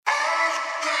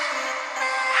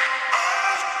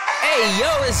Hey,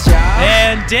 yo, it's Josh.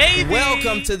 And Davey.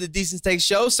 Welcome to the Decent Take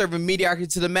Show, serving mediocrity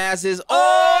to the masses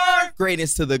or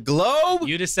greatness to the globe.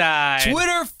 You decide.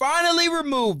 Twitter finally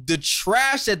removed the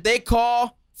trash that they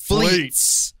call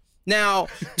fleets. Now,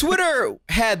 Twitter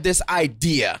had this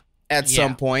idea at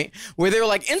some point where they were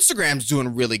like, Instagram's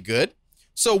doing really good.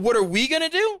 So what are we going to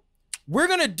do? We're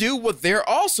going to do what they're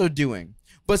also doing.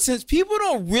 But since people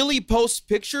don't really post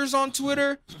pictures on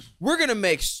Twitter, we're going to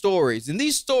make stories. And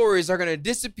these stories are going to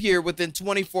disappear within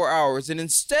 24 hours. And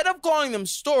instead of calling them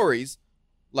stories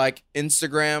like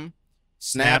Instagram,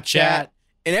 Snapchat,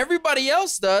 and everybody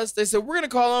else does, they said we're going to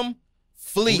call them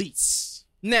fleets.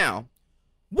 Now,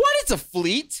 what is a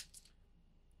fleet?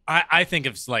 I think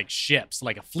of like ships,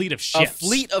 like a fleet of ships. A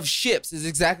fleet of ships is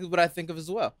exactly what I think of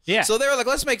as well. Yeah. So they were like,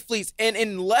 let's make fleets. And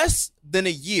in less than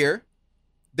a year,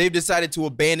 they've decided to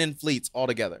abandon fleets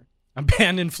altogether.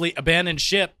 Abandoned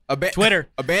ship. Twitter.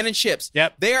 Abandoned ships.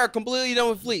 Yep. They are completely done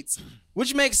with fleets,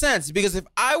 which makes sense because if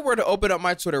I were to open up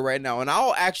my Twitter right now, and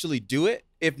I'll actually do it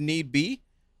if need be,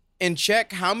 and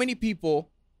check how many people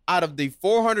out of the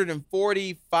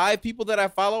 445 people that I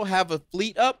follow have a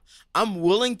fleet up, I'm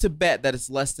willing to bet that it's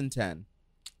less than 10.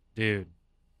 Dude.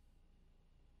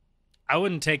 I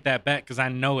wouldn't take that bet because I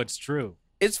know it's true.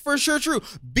 It's for sure true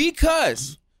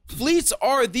because fleets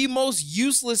are the most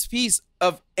useless piece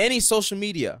of any social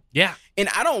media. Yeah. And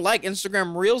I don't like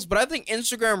Instagram Reels, but I think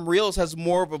Instagram Reels has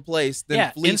more of a place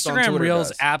than fleets on Twitter Instagram Reels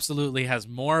does. absolutely has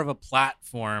more of a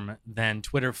platform than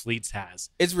Twitter Fleets has.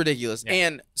 It's ridiculous. Yeah.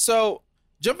 And so,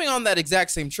 jumping on that exact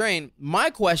same train,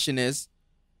 my question is,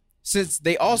 since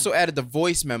they also added the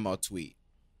voice memo tweet,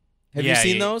 have you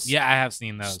seen those? Yeah, I have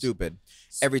seen those. Stupid.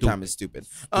 Every time it's stupid.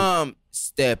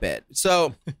 Stupid.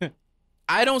 So,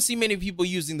 I don't see many people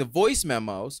using the voice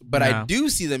memos, but I do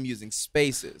see them using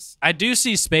spaces. I do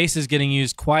see spaces getting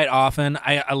used quite often.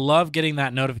 I love getting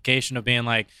that notification of being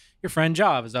like, your friend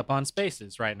Jav is up on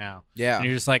spaces right now. Yeah. And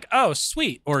you're just like, oh,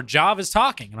 sweet. Or Jav is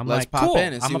talking. And I'm Let's like, pop cool.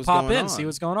 in and see I'm going what's to pop going in, on. see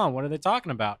what's going on. What are they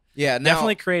talking about? Yeah. Now,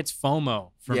 Definitely creates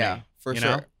FOMO for me. Yeah, for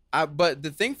sure. But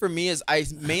the thing for me is I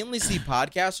mainly see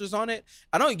podcasters on it.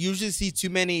 I don't usually see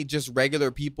too many just regular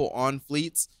people on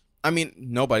fleets. I mean,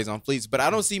 nobody's on fleets, but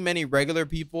I don't see many regular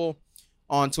people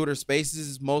on Twitter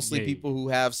Spaces. Mostly people who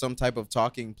have some type of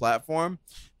talking platform.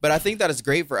 But I think that it's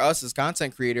great for us as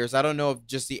content creators. I don't know if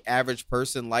just the average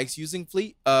person likes using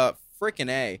fleet. Freaking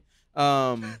A.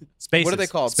 Spaces. What are they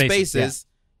called? Spaces.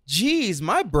 Yeah. Jeez,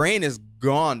 my brain is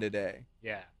gone today.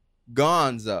 Yeah.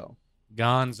 Gonzo.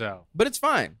 But it's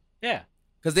fine. Yeah.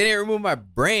 Because they didn't remove my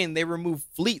brain. They removed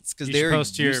fleets because they're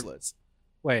useless.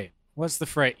 Wait, what's the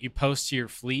phrase? You post to your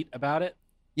fleet about it?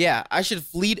 Yeah, I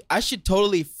should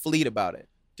totally fleet about it.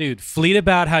 Dude, fleet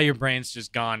about how your brain's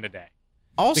just gone today.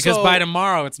 Also, because by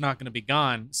tomorrow, it's not going to be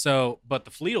gone. But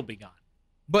the fleet will be gone.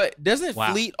 But doesn't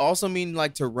fleet also mean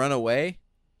like to run away?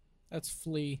 That's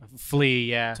flee. Flee,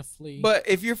 yeah. To flee. But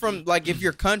if you're from, like, if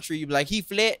you're country, you'd be like, he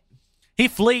flit. He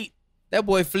fleet. That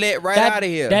boy flit out of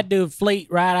here. That dude fleet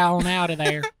right on out of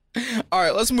there. All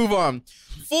right, let's move on.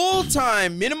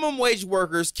 Full-time minimum wage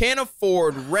workers can't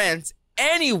afford rent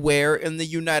anywhere in the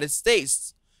United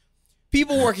States.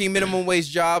 People working minimum wage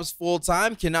jobs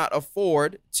full-time cannot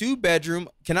afford a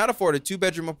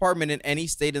two-bedroom apartment in any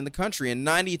state in the country. In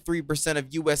 93%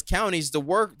 of U.S. counties,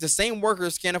 the same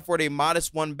workers can't afford a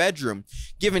modest one-bedroom.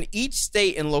 Given each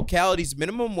state and locality's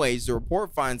minimum wage, the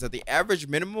report finds that the average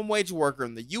minimum wage worker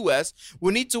in the U.S.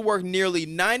 will need to work nearly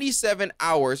 97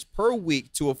 hours per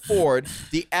week to afford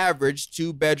the average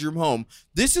two-bedroom home.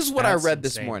 This is what I read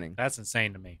this morning. That's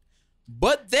insane to me.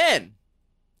 But then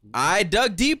I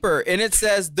dug deeper, and it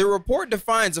says the report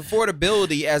defines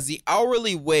affordability as the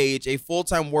hourly wage a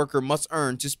full-time worker must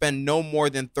earn to spend no more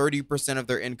than 30% of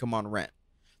their income on rent.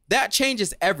 That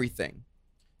changes everything.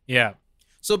 Yeah.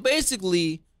 So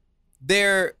basically,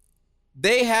 they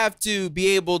have to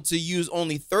be able to use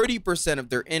only 30% of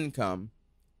their income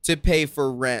to pay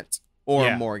for rent or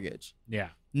a mortgage. Yeah.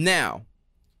 Now,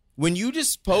 when you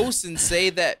just post and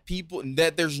say that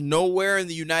there's nowhere in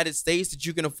the United States that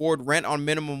you can afford rent on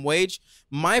minimum wage,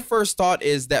 my first thought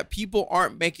is that people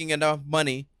aren't making enough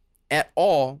money at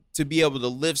all to be able to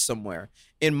live somewhere.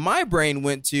 And my brain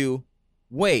went to,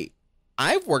 wait,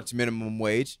 I've worked minimum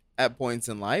wage at points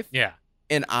in life. Yeah.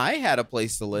 And I had a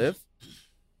place to live.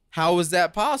 How is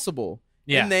that possible?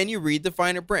 Yeah. And then you read the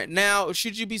finer print. Now,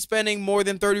 should you be spending more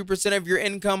than 30% of your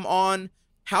income on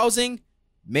housing?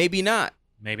 Maybe not.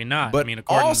 Maybe not. But I mean,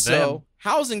 according to them,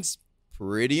 housing's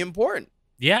pretty important.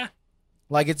 Yeah.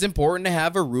 Like, it's important to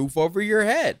have a roof over your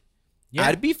head. Yeah.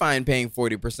 I'd be fine paying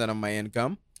 40% of my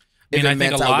income. If I it think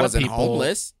meant a I lot of wasn't people,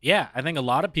 homeless. yeah, I think a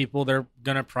lot of people, they're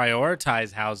going to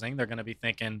prioritize housing. They're going to be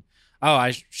thinking, oh,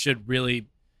 I should really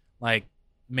like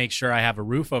make sure I have a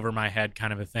roof over my head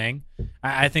kind of a thing.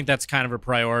 I think that's kind of a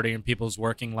priority in people's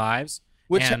working lives.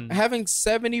 Which And- having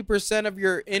 70% of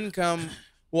your income,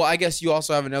 well, I guess you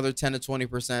also have another 10 to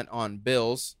 20% on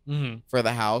bills Mhm. for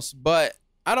the house. But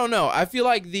I don't know. I feel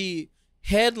like the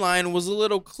headline was a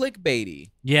little clickbaity.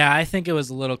 Yeah, I think it was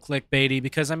a little clickbaity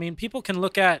because I mean, people can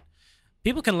look at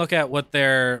what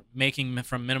they're making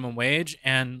from minimum wage,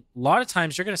 and a lot of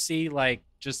times you're going to see like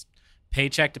just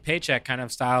paycheck to paycheck kind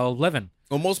of style of living.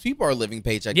 Well, most people are living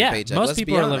paycheck Yeah, to paycheck. most Let's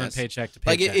people be are living honest. paycheck to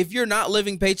Like paycheck. if you're not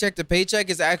living paycheck to paycheck,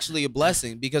 it's actually a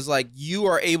blessing because like you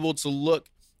are able to look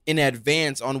in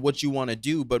advance on what you want to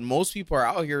do. But most people are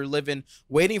out here living,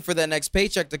 waiting for that next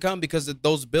paycheck to come because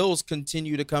those bills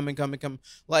continue to come and come and come.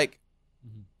 Like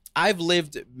Mhm. I've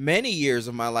lived many years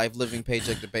of my life living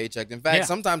paycheck to paycheck. In fact, Yeah.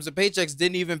 sometimes the paychecks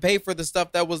didn't even pay for the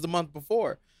stuff that was the month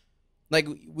before. Like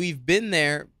we've been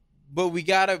there, but we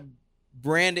gotta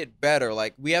brand it better.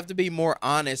 Like we have to be more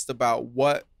honest about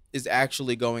what is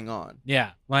actually going on.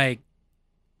 Yeah, like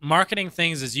marketing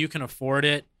things as you can afford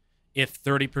it if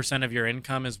 30% of your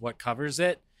income is what covers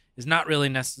it is not really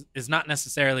is not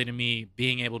necessarily to me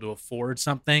being able to afford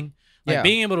something. Like Yeah.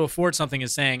 being able to afford something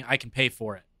is saying I can pay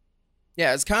for it.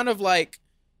 Yeah, it's kind of like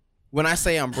when I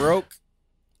say I'm broke,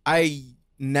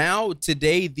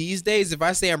 these days, if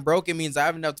I say I'm broke, it means I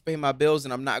have enough to pay my bills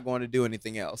and I'm not going to do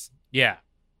anything else. Yeah.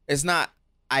 It's not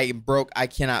I'm broke, I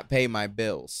cannot pay my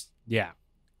bills. Yeah.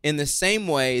 In the same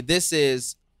way, this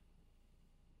is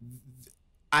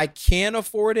I can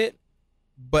afford it,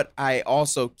 but I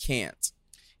also can't.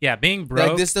 Yeah, being broke.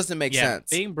 Like this doesn't make sense.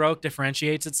 Being broke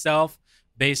differentiates itself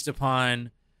based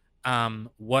upon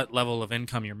what level of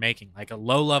income you're making. Like a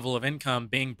low level of income,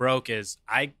 being broke is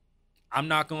I'm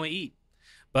not going to eat.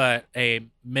 But a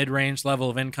mid-range level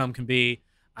of income can be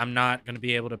I'm not going to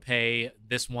be able to pay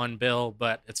this one bill,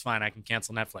 but it's fine. I can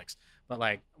cancel Netflix. But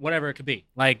like whatever it could be.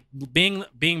 Like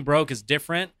being broke is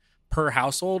different per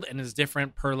household and is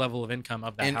different per level of income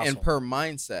of that household. And per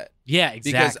mindset. Yeah,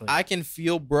 exactly. Because I can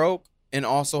feel broke and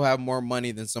also have more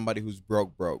money than somebody who's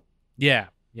broke. Yeah,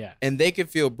 yeah. And they could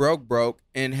feel broke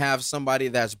and have somebody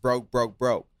that's broke.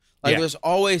 Like Yeah. there's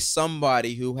always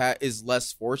somebody who is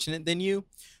less fortunate than you.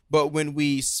 But when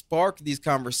we spark these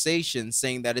conversations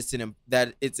saying that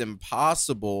it's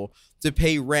impossible to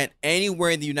pay rent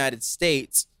anywhere in the United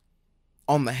States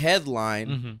on the headline,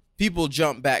 Mhm. people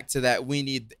jump back to that we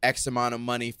need X amount of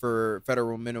money for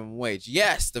federal minimum wage.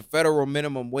 Yes, the federal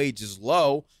minimum wage is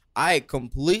low. I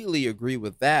completely agree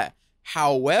with that.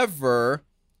 However,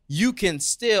 you can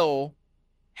still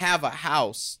have a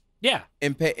house Yeah.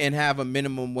 and pay and have a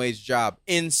minimum wage job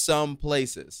in some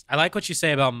places. I like what you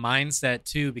say about mindset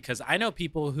too, because I know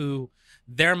people who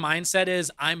their mindset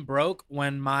is I'm broke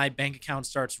when my bank account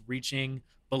starts reaching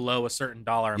below a certain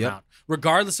dollar Yep. amount,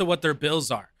 regardless of what their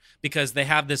bills are, because they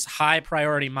have this high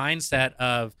priority mindset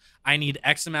of I need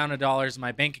X amount of dollars in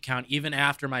my bank account even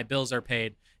after my bills are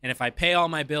paid. And if I pay all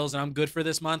my bills and I'm good for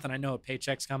this month and I know a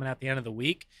paycheck's coming at the end of the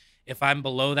week, if I'm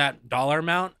below that dollar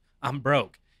amount, I'm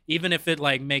broke. Even if it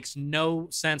like makes no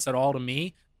sense at all to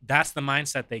me, that's the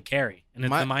mindset they carry. And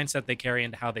it's the mindset they carry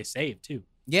into how they save too.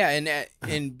 Yeah, and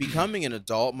in becoming an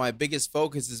adult, my biggest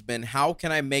focus has been how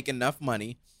can I make enough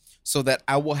money so that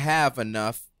I will have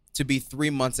enough to be 3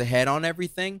 months ahead on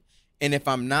everything. And if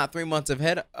I'm not 3 months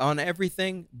ahead on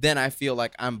everything, then I feel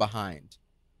like I'm behind.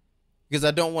 Because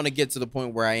I don't want to get to the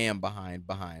point where I am behind,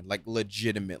 like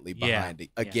legitimately behind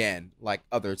again, like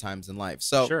other times in life.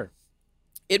 So Sure.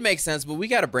 it makes sense, but we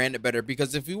got to brand it better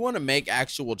because if we want to make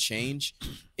actual change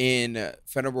in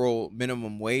federal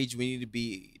minimum wage, we need to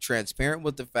be transparent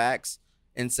with the facts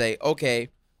and say, okay,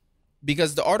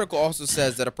 because the article also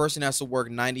says that a person has to work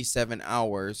 97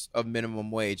 hours of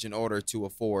minimum wage in order to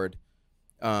afford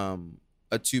a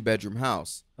 2-bedroom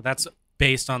house But that's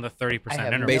based on the 30% I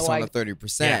have interval. based No, on I- the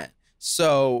 30%. Yeah.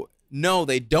 So, no,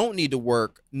 they don't need to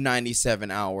work 97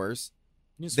 hours.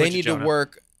 You can They switch it, need to Jonah.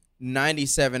 work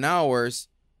 97 hours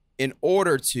in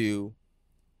order to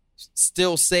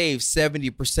still save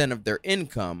 70% of their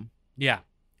income Yeah.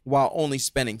 while only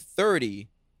spending 30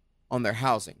 on their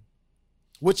housing.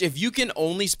 Which if you can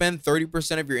only spend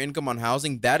 30% of your income on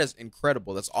housing, that is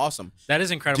incredible. That's awesome. That is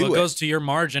incredible. Do It it. goes to your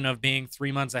margin of being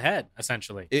 3 months ahead,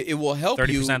 essentially. It will help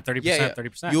 30%, you. 30%,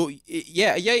 30%.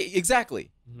 Yeah,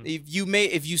 exactly. Mhm.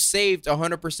 If you saved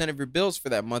 100% of your bills for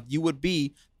that month, you would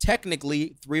be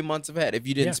technically 3 months ahead if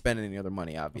you didn't Yeah. spend any other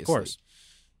money, obviously. Of course.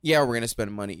 Yeah, we're going to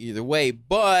spend money either way,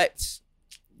 but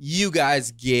you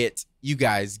guys get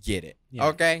it. Yeah.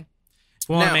 Okay? If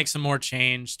we want Now- to make some more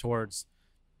change towards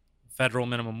federal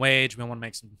minimum wage. We want to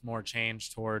make some more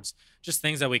change towards just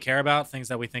things that we care about, things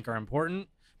that we think are important.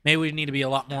 Maybe we need to be a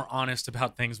lot more honest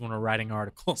about things when we're writing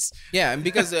articles. Yeah, and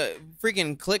because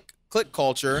freaking click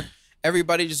culture,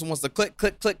 everybody just wants to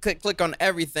click on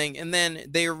everything, and then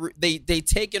they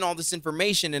take in all this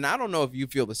information. And I don't know if you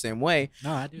feel the same way.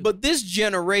 No, I do. But this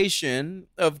generation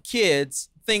of kids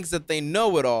thinks that they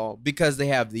know it all because they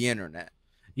have the internet.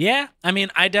 Yeah, I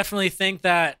mean, I definitely think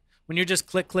that when you're just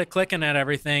clicking at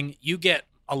everything, you get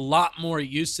a lot more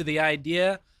used to the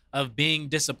idea of being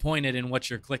disappointed in what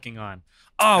you're clicking on.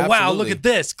 Oh, wow, Absolutely. look at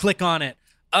this. Click on it.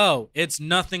 Oh, it's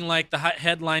nothing like the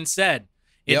headline said.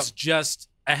 It's just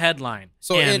a headline.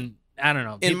 So I don't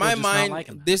know. In People my are just not liking mind,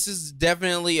 that. this is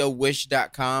definitely a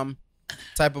wish.com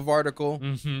type of article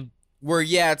Mhm. where,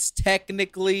 yeah, it's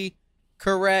technically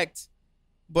correct,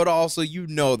 but also you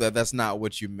know that that's not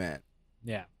what you meant.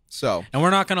 Yeah. So, And we're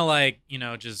not going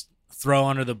to, just throw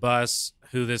under the bus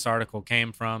who this article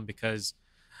came from because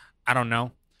I don't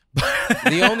know.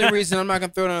 the only reason I'm not going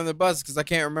to throw it under the bus is because I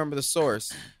can't remember the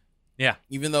source. Yeah.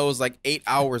 Even though it was like 8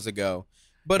 hours ago.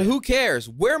 But who cares?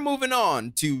 We're moving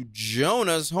on to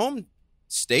Jonah's home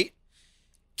state.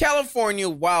 California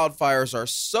wildfires are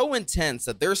so intense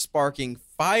that they're sparking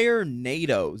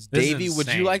fire-nados. This is Davey, would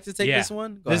you insane. like to take Yeah. this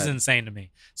one? Go This is ahead. insane to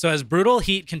me. So as brutal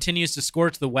heat continues to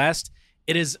scorch the West,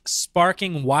 it is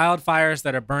sparking wildfires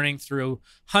that are burning through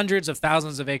hundreds of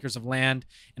thousands of acres of land.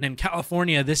 And in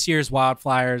California, this year's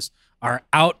wildfires are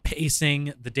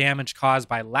outpacing the damage caused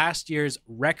by last year's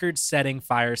record-setting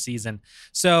fire season.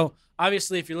 So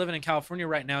obviously, if you're living in California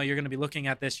right now, you're going to be looking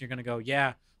at this. You're going to go,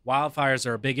 yeah, wildfires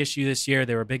are a big issue this year.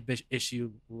 They were a big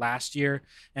issue last year.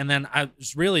 And then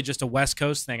it's really just a West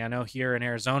Coast thing. I know here in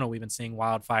Arizona, we've been seeing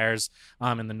wildfires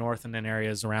in the north and in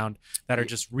areas around that are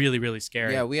just really, really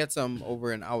scary. Yeah, we had some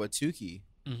over in Ahwatukee,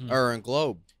 Mhm. or in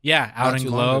Globe. Yeah, out not in too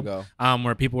long Globe, ago.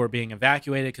 where people were being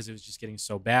evacuated because it was just getting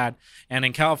so bad. And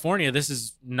in California, this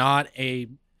is not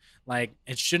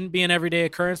it shouldn't be an everyday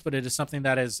occurrence, but it is something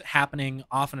that is happening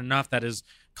often enough that is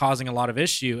causing a lot of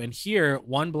issue. And here,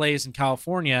 one blaze in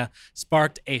California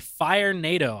sparked a fire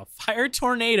tornado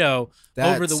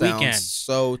That over the sounds weekend.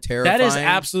 so terrifying. That is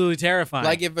absolutely terrifying.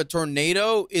 Like, if a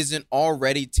tornado isn't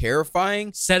already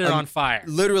terrifying, Set it on fire.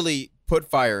 literally put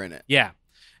fire in it. Yeah.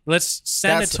 Let's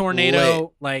send That's a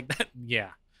tornado like that.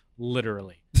 Yeah,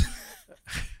 literally.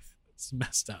 It's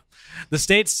messed up. The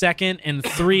state's second in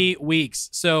 3 weeks.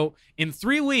 So in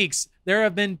 3 weeks, there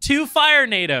have been 2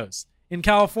 fire-nados in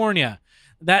California.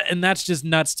 That's just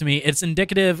nuts to me. It's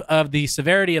indicative of the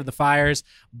severity of the fires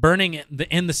burning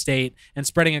in the state and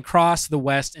spreading across the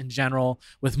West in general.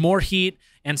 With more heat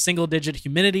and single-digit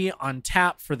humidity on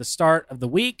tap for the start of the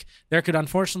week, there could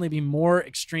unfortunately be more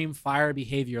extreme fire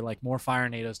behavior, like more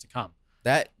fire-nados to come.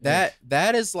 That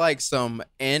is like some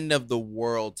end of the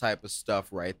world type of stuff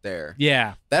right there.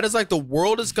 Yeah. That is like the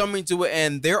world is coming to an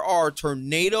end. There are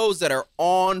tornadoes that are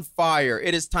on fire.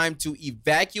 It is time to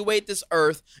evacuate this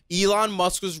earth. Elon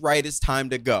Musk was right. It's time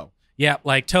to go. Yeah,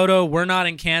 like Toto, we're not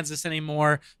in Kansas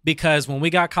anymore because when we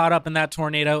got caught up in that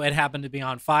tornado, it happened to be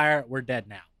on fire. We're dead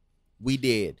now. We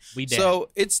did. We did. So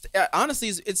it's honestly,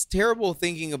 it's terrible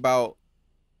thinking about,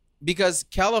 because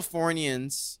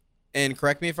Californians, and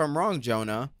correct me if I'm wrong,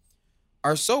 Jonah,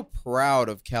 are so proud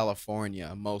of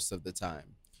California most of the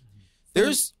time.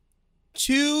 There's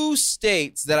 2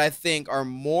 states that I think are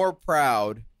more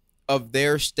proud of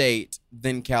their state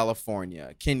than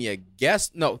California. Can you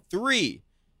guess? No, 3.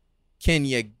 Can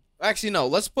you? Actually, no.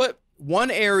 Let's put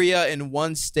one area in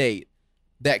one state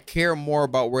that care more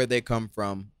about where they come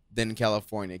from than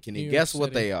California. Can you New York guess what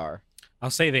City. they are? I'll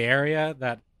say the area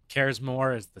that cares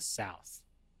more is the South.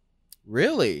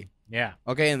 Really? Yeah.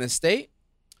 Okay, in the state?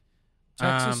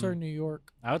 Texas Um, or New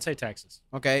York? I would say Texas.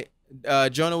 Okay.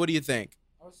 Jonah, what do you think?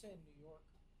 I was saying New York.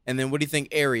 And then what do you think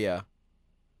area?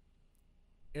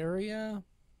 Area?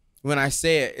 When I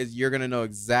say it, you're going to know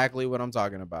exactly what I'm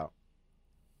talking about.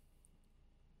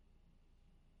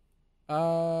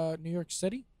 New York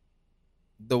City?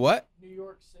 The what? New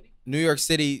York City? New York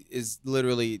City is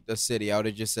literally the city. I would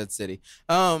have just said city.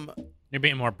 You're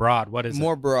being more broad. What is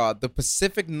More broad. The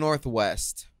Pacific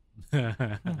Northwest. it?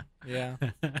 Yeah.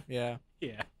 Yeah.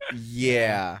 Yeah.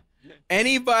 Yeah.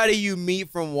 Anybody you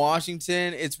meet from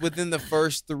Washington, it's within the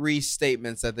first 3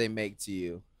 statements that they make to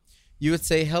you. You would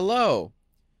say, hello,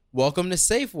 welcome to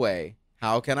Safeway.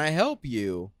 How can I help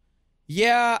you?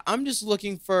 Yeah, I'm just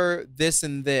looking for this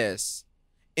and this.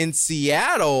 In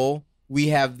Seattle, we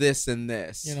have this and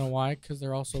this. You know why? Because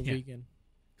they're also Yeah. vegan.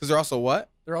 Because they're also what?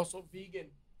 They're also vegan.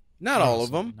 Not all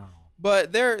of them. No.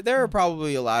 But there are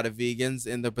probably a lot of vegans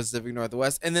in the Pacific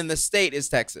Northwest. And then the state is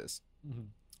Texas. Mhm.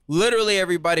 Literally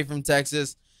everybody from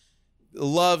Texas.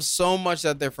 love so much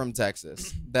that they're from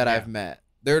Texas that Yeah. I've met.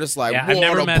 They're just like, Yeah, what I've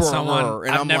never a met burger. someone. And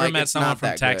I've I'm never like, met it's someone not from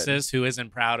that good. Texas who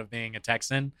isn't proud of being a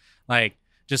Texan. Like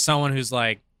just someone who's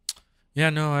like, yeah,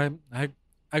 no,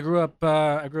 I grew up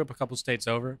a couple states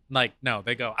over. Like, no,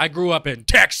 they go, I grew up in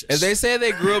Texas. If they say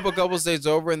they grew up a couple states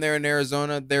over and they're in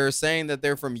Arizona, they're saying that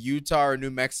they're from Utah or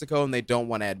New Mexico and they don't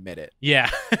want to admit it. Yeah,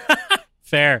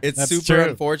 fair. It's That's super true.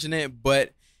 unfortunate,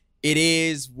 but it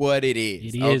is what it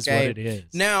is. It is okay? what it is.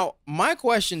 Now, my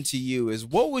question to you is,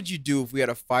 what would you do if we had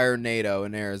a fire NATO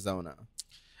in Arizona?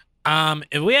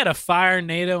 If we had a fire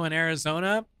NATO in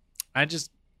Arizona, I'd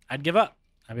give up.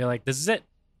 I'd be like, this is it.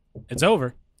 It's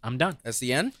over. I'm done. That's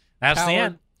the end? That's the Coward.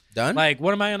 end. Done? Like,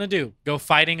 what am I gonna do? Go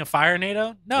fighting a fire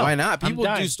NATO? No. Why not? I'm People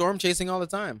done. do storm chasing all the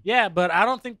time. Yeah, but I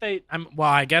don't think well,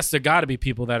 I guess there got to be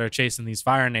people that are chasing these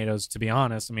fire NATOs, to be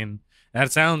honest. I mean,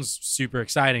 that sounds super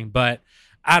exciting, but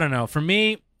I don't know. For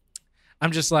me,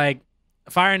 I'm just like,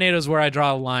 fire NATO's where I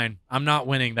draw the line. I'm not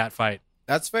winning that fight.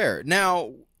 That's fair.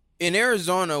 Now, in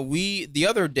Arizona, the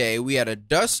other day, we had a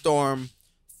dust storm,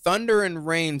 thunder and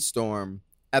rainstorm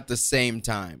at the same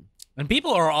time. And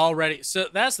people are already, so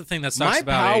that's the thing that sucks My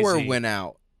about power AZ. went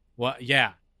out. What?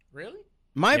 Yeah. Really?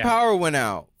 My Yeah. power went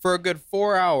out for a good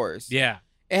 4 hours. Yeah.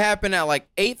 It happened at like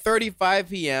 8:35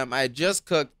 p.m. I had just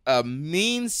cooked a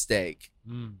mean steak.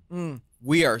 Mm.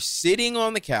 We are sitting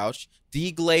on the couch,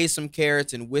 deglaze some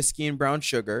carrots and whiskey and brown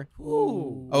sugar.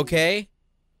 Ooh. Okay?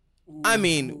 I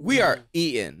mean, we are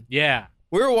eating. Yeah.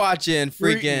 We're watching We're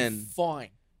eating freaking. fine.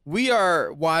 We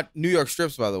are New York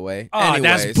strips, by the way. Oh,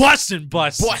 that's Anyways, busting.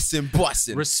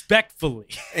 busting. Respectfully.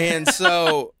 And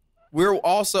so we're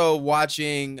also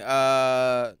watching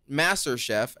Master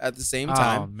Chef at the same Oh,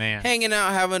 time, man. hanging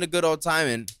out, having a good old time,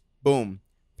 and boom,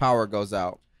 power goes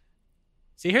out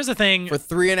See, here's the thing. for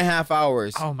 3.5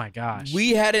 hours. Oh, my gosh.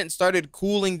 We hadn't started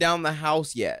cooling down the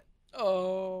house yet.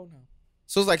 Oh no.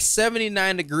 So it's like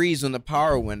 79 degrees when the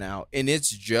power went out, and it's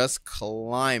just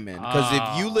climbing. Because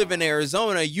if you live in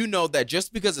Arizona, you know that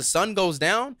just because the sun goes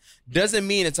down doesn't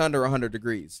mean it's under 100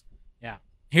 degrees.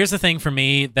 Here's the thing for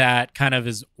me that kind of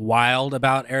is wild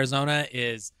about Arizona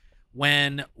is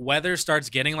when weather starts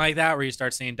getting like that, where you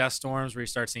start seeing dust storms, where you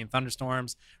start seeing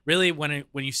thunderstorms, really when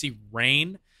you see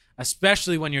rain,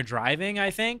 especially when you're driving,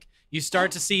 I think, you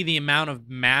start to see the amount of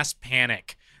mass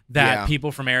panic that Yeah.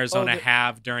 people from Arizona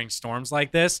have during storms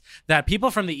like this, that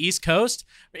people from the East Coast,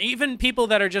 or even people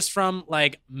that are just from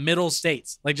like middle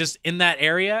states, like just in that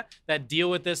area that deal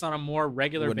with this on a more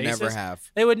regular Would basis, never have.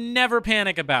 they would never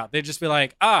panic about. They'd just be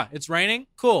like, it's raining?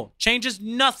 Cool. Changes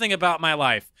nothing about my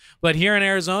life. But here in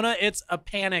Arizona, it's a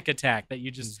panic attack that you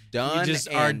It's just done. just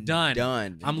are and done.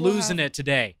 Done. I'm People losing have- it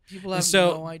today. People have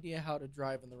So, no idea how to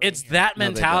drive in the rain. It's here. that No, they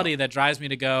mentality don't. that drives me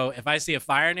to go, if I see a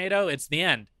fire NATO, it's the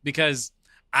end. Because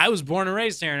I was born and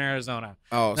raised here in Arizona.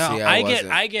 Oh, No, see, I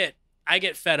wasn't.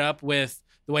 get fed up with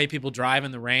the way people drive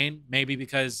in the rain. Maybe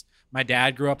because my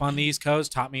dad grew up on the East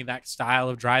Coast, taught me that style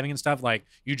of driving and stuff. Like,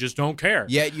 you just don't care.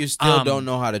 Yet you still Um, don't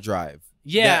know how to drive.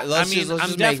 Yeah, That- let's I mean, just- let's I'm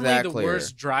just make definitely that the clear.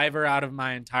 worst driver out of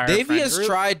my entire Davey friend has group.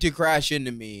 tried to crash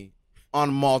into me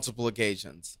on multiple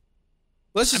occasions.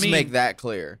 Let's just mean- make that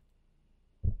clear.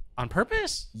 On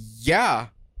purpose? Yeah.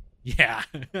 Yeah.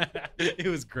 It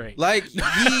was great. Like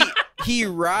he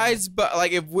rides, but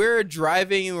like if we're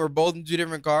driving and we're both in two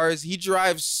different cars, he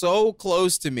drives so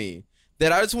close to me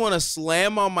that I just want to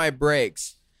slam on my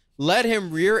brakes, let him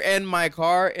rear end my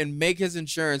car, and make his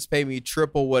insurance pay me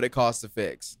triple what it costs to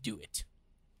fix. Do it.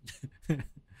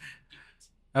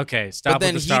 Okay, stop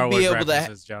then with the Star he'd be Wars able to-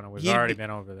 references, Jonah. We've he'd already be- been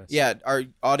over this. Yeah, our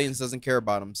audience doesn't care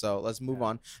about him, so let's move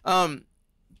on.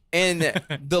 And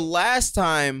the last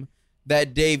time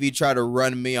that Davey tried to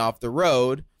run me off the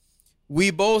road,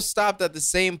 we both stopped at the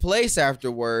same place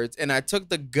afterwards, and I took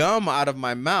the gum out of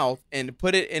my mouth and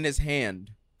put it in his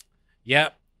hand.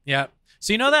 Yep.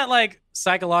 So you know that like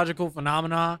psychological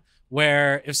phenomena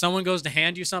where if someone goes to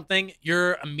hand you something,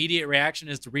 your immediate reaction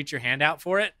is to reach your hand out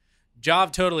for it?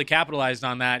 Jav totally capitalized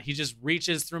on that. He just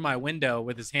reaches through my window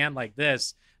with his hand like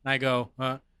this, and I go,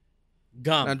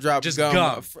 gum. I dropped just gum,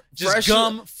 gum. Just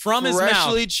gum from his mouth.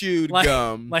 freshly chewed Like-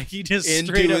 gum. Like he just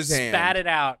into straight up his hand. spat it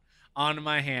out onto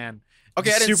my hand.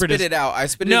 Okay, I didn't super spit dis- it out. I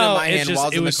spit it No, in my it's hand just- while I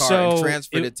was it in the was car and so-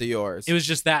 transferred it- it to yours. It was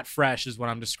just that fresh is what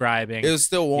I'm describing. It was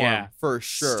still warm, Yeah. for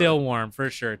sure. Still warm for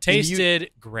sure. Tasted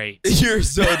great. You're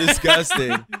so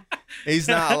disgusting. He's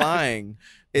not lying.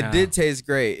 It No. did taste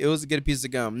great. It was a good piece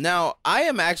of gum. Now, I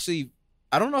don't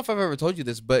know if I've ever told you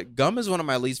this, but gum is one of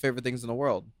my least favorite things in the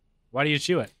world. Why do you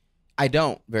chew it? I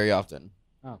don't very often.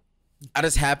 Oh. I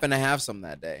just happen to have some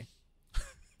that day.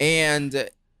 And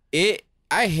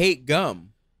I hate gum.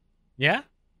 Yeah?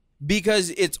 because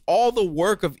it's all the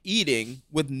work of eating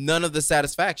with none of the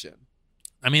satisfaction.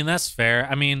 I mean, that's fair.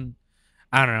 I mean,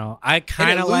 I don't know. I And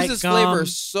kind it of like loses gum. flavor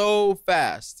so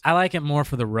fast. I like it more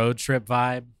for the road trip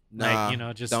vibe. Nah, like, you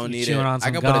know, just don't need chewing it. on some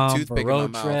I can put a gum toothpick for in my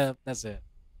road mouth. trip. That's it.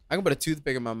 I can put a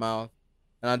toothpick in my mouth,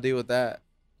 and I'll deal with that.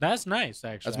 That's nice,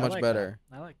 actually. That's I much like better.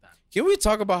 that. I like that. Can we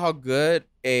talk about how good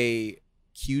a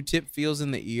Q-tip feels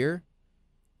in the ear?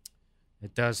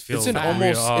 It does feel It's an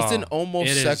very- almost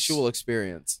it is. sexual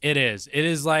experience. It is. It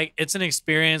is like, it's an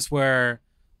experience where,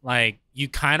 like, you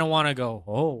kind of want to go,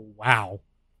 oh, wow.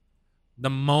 The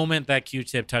moment that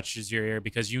Q-tip touches your ear,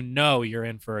 because you know you're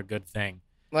in for a good thing.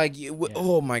 Like,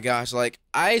 oh my gosh! Like,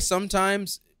 I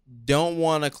sometimes don't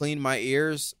want to clean my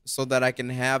ears so that I can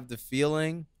have the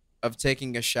feeling of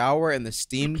taking a shower and the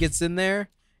steam gets in there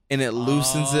and it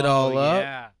loosens it all up.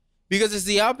 Yeah. Because it's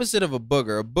the opposite of a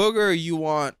booger. A booger, you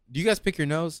want. Do you guys pick your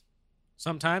nose?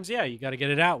 Sometimes, yeah, you got to get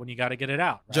it out when you got to get it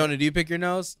out. Right? Jonah, do you pick your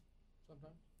nose?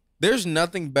 There's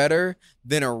nothing better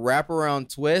than a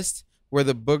wraparound twist where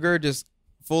the booger just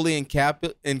fully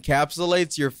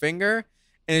encapsulates your finger,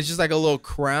 and it's just like a little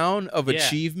crown of Yeah.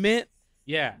 achievement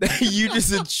Yeah. that you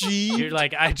just achieved. You're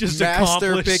like, I just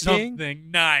Master accomplished picking.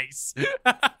 something nice.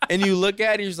 And you look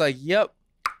at it, you're just like, yep,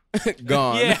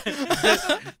 gone.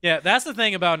 Yeah, that's the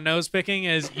thing about nose picking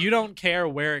is you don't care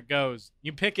where it goes.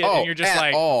 You pick it Oh, and you're just at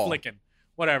like all. flicking.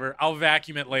 Whatever, I'll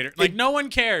vacuum it later. Like, no one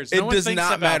cares. No It one does thinks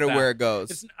not about matter that. where it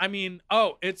goes. It's, I mean,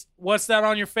 it's what's that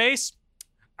on your face?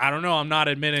 I don't know. I'm not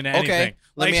admitting to anything. Okay,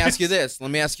 let Like, me ask you this.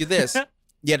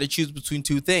 You had to choose between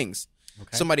two things.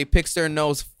 Okay. Somebody picks their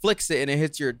nose, flicks it, and it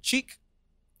hits your cheek.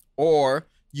 Or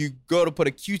you go to put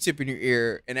a Q-tip in your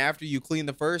ear, and after you clean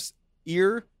the first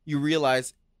ear, you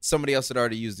realize somebody else had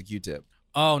already used the Q-tip.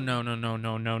 Oh, no.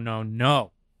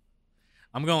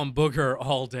 I'm going booger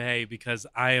all day because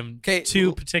I am 'Kay,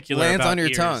 too particular lands about on your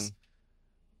ears. tongue.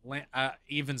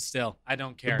 Even still, I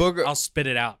don't care. booger- I'll spit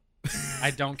it out.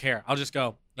 I don't care. I'll just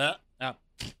go.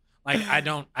 Like,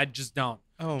 I just don't.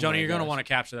 Oh Jonah, my you're going to gosh. want to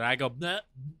capture that. I go,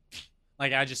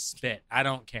 like, I just spit. I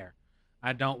don't care.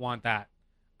 I don't want that.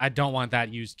 I don't want that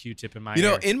used Q-tip in my You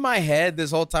know, ear. in my head,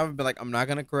 this whole time I've been like, I'm not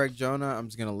gonna correct Jonah. I'm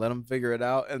just gonna let him figure it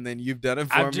out, and then you've done it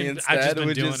for I've me just- I've just instead, been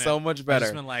which doing is it. so much I've better.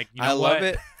 just been like, you know I love what?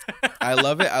 it. I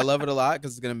love it. I love it a lot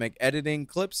because it's gonna make editing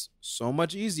clips so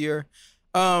much easier.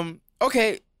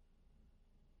 Okay,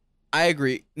 I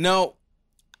agree. No,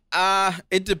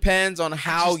 it depends on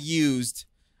how used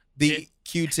the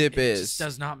Q-tip It is. just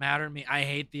does not matter to me. I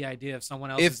hate the idea of someone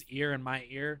else's ear in my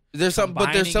ear. There's something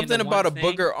combining about into a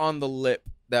one thing. booger on the lip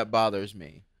that bothers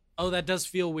me. Oh, that does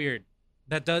feel weird.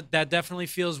 That definitely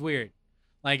feels weird.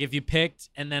 Like if you picked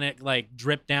and then it like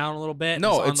dripped down a little bit.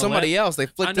 No, on it's the somebody lip. else. They I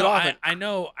flicked know, it off.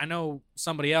 I know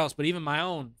somebody else, but even my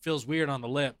own feels weird on the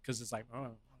lip because it's like,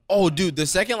 Oh, dude, the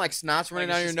second like snot's running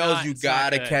Like, down it's your just nose, not- you it's not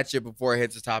gotta good. catch it before it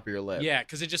hits the top of your lip. yeah,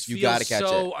 because it just You feels gotta catch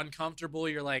so uncomfortable.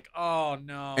 You're like, oh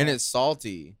no, And it's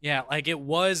salty. yeah, like it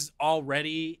was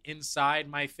already inside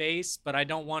my face, but I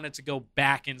don't want it to go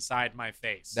back inside my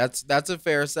face. That's a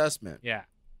fair assessment. yeah,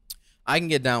 I can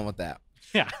get down with that.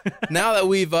 yeah. Now that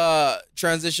we've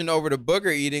transitioned over to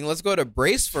booger eating, let's go to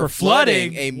brace for For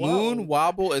flooding. A Whoa. moon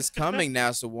wobble is coming,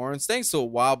 NASA warns. Thanks to a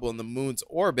wobble in the moon's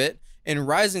orbit and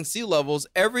rising sea levels,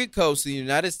 every coast of the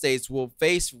United States will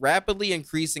face rapidly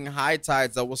increasing high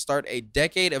tides that will start a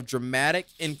decade of dramatic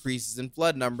increases in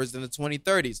flood numbers in the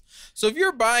 2030s. So if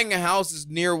you're buying a house that's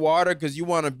near water because you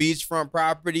want a beachfront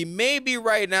property, maybe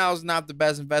right now is not the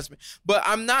best investment. But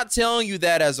I'm not telling you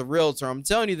that as a realtor. I'm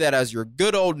telling you that as your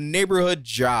good old neighborhood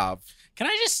job. Can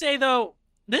I just say though,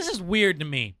 this is weird to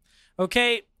me.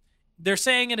 Okay, they're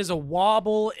saying it is a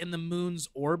wobble in the moon's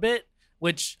orbit,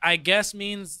 which I guess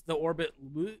means the orbit.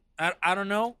 I don't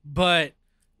know, but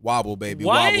Wobble, baby.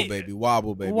 Why- Wobble, baby.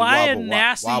 Wobble, baby. why Wobble, did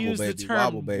NASA wobble, use baby. the term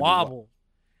Wobble, baby. wobble?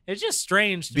 It's just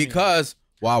strange to me. Because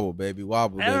wobble, baby.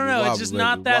 Wobble, baby. I don't know. Wobble, It's just baby.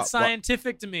 not that Wop,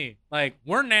 scientific to me. Like,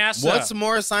 we're NASA. What's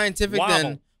more scientific than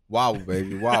Wobble. wobble,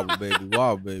 baby? Wobble, baby.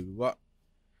 Wobble, baby. Wobble.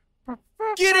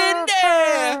 Get in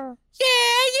there.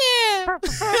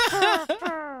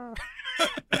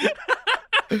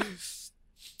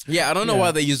 Yeah, I don't know Yeah.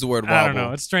 why they use the word wobble. I don't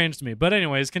know. It's strange to me. But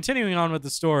anyways, continuing on with the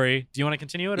story. Do you want to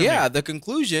continue it? Or Yeah, the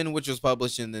conclusion, which was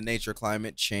published in the Nature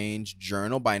Climate Change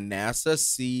Journal by NASA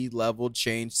Sea Level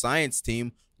Change Science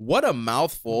Team. What a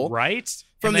mouthful. right?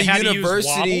 From And they the had to use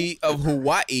University of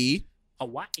Hawaii.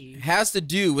 wobble? Hawaii. Has to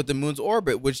do with the moon's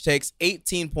orbit, which takes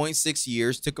 18.6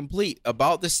 years to complete,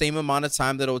 about the same amount of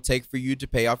time that it will take for you to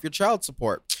pay off your child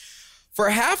support. For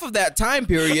half of that time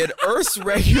period, Earth's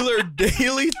regular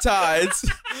daily tides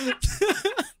He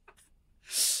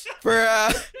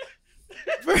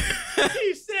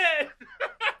said.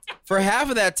 For half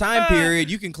of that time period,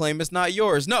 you can claim it's not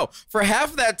yours. No, for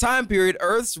half of that time period,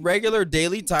 Earth's regular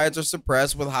daily tides are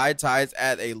suppressed with high tides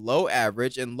at a low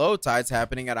average and low tides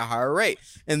happening at a higher rate.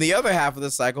 In the other half of the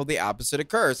cycle, the opposite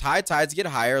occurs. High tides get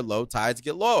higher, low tides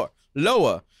get lower.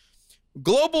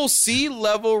 Global sea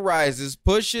level rise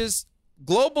pushes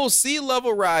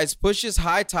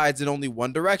high tides in only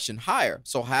one direction, higher.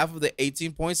 So half of the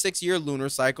 18.6-year lunar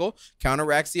cycle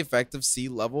counteracts the effect of sea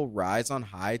level rise on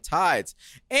high tides.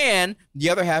 And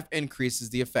the other half increases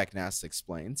the effect, NASA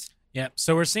explains. Yep.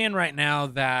 So we're seeing right now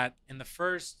that in the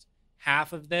first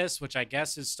half of this, which I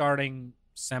guess is starting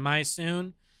semi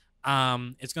soon,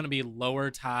 it's going to be lower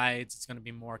tides. It's going to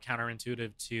be more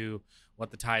counterintuitive to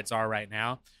what the tides are right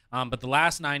now. But the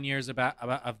last 9 years of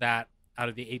that, out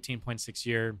of the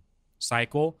 18.6-year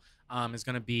cycle, is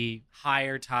going to be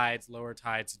higher tides, lower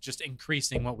tides, just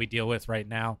increasing what we deal with right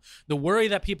now. The worry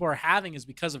that people are having is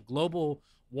because of global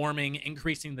warming,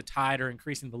 increasing the tide or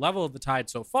increasing the level of the tide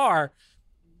so far,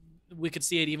 we could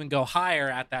see it even go higher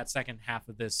at that second half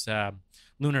of this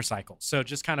lunar cycle. So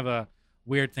just kind of a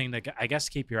weird thing that I guess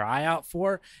keep your eye out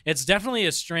for. It's definitely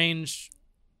a strange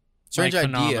idea.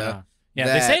 Phenomena.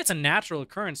 Yeah, they say it's a natural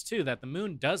occurrence too, that the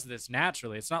moon does this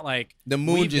naturally. It's not like the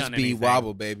moon just be anything.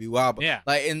 wobble, baby, wobble. Yeah.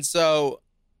 And so,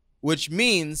 which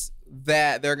means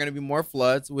that there are going to be more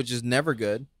floods, which is never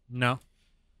good. No.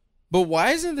 But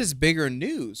why isn't this bigger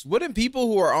news? Wouldn't people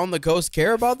who are on the coast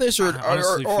care about this? Or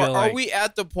are we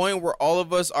at the point where all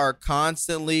of us are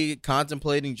constantly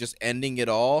contemplating just ending it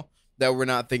all, that we're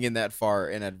not thinking that far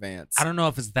in advance? I don't know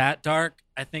if it's that dark.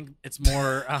 I think it's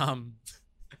more...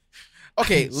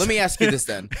 Okay, let me ask you this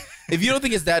then. If you don't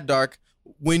think it's that dark,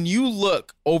 when you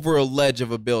look over a ledge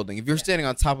of a building, if you're standing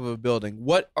on top of a building,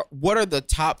 what are the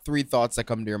top 3 thoughts that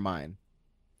come to your mind?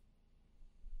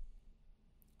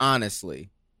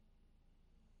 Honestly.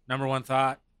 Number 1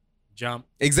 thought, jump.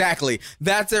 Exactly.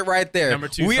 That's it right there. Number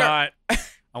 2 thought,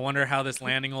 I wonder how this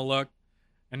landing will look.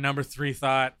 And number 3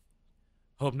 thought,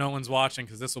 hope no one's watching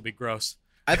because this will be gross.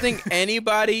 I think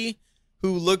anybody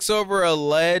who looks over a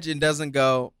ledge and doesn't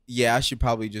go, yeah, I should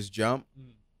probably just jump,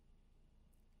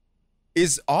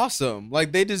 is awesome.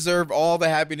 Like, they deserve all the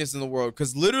happiness in the world.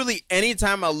 Because literally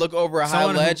anytime I look over a high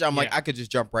ledge, I'm like, I could just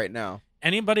jump right now.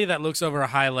 Anybody that looks over a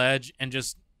high ledge and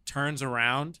just turns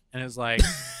around and is like,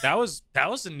 that was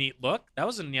a neat look. That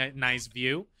was a nice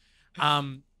view.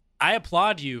 I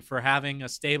applaud you for having a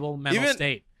stable mental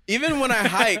state. Even when I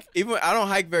hike, I don't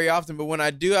hike very often, but when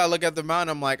I do, I look at the mountain.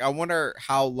 I'm like, I wonder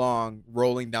how long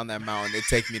rolling down that mountain it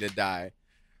take me to die.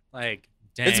 Like,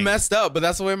 dang. It's messed up, but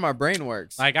that's the way my brain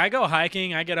works. Like, I go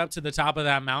hiking, I get up to the top of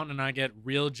that mountain, and I get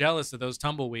real jealous of those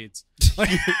tumbleweeds.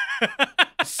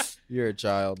 You're a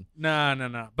child.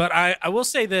 No. But I will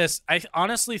say this. I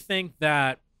honestly think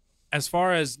that as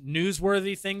far as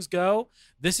newsworthy things go,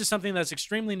 this is something that's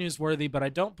extremely newsworthy, but I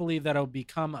don't believe that it'll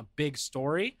become a big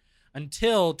story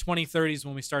until 2030s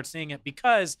when we start seeing it,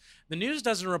 because the news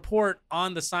doesn't report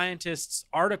on the scientist's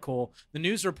article. The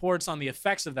news reports on the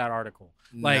effects of that article.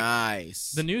 Like,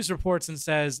 nice. The news reports and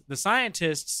says the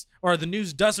scientists, or the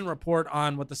news doesn't report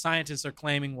on what the scientists are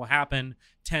claiming will happen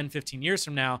 10, 15 years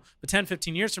from now. But 10,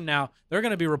 15 years from now, they're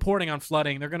going to be reporting on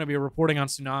flooding. They're going to be reporting on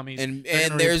tsunamis.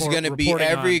 And there's going to be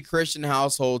every Christian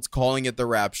households calling it the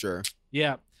rapture.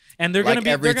 Yeah. And they're going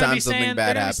to be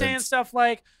saying stuff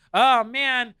like, oh,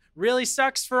 man, really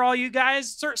sucks for all you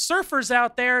guys surfers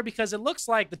out there because it looks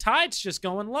like the tide's just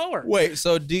going lower. Wait,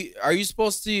 so are you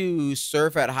supposed to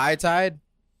surf at high tide?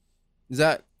 Is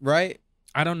that right?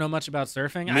 I don't know much about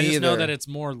surfing. I just know that it's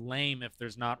more lame if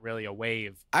there's not really a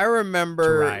wave. I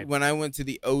remember when I went to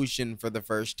the ocean for the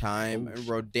first time in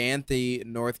Rodanthe,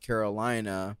 North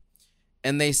Carolina,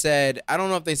 and they said, I don't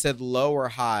know if they said low or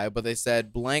high, but they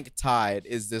said blank tide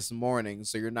is this morning,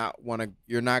 so you're not going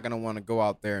to want to go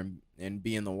out there and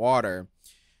be in the water.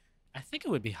 I think it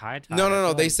would be high tide.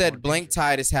 No. They said blank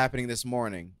tide is happening this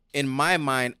morning. In my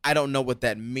mind, I don't know what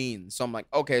that means. So I'm like,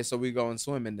 okay, so we going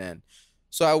swimming then.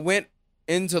 So I went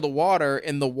into the water,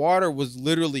 and the water was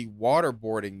literally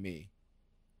waterboarding me.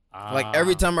 Like,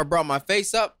 every time I brought my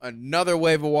face up, another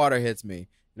wave of water hits me.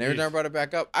 And every time I brought it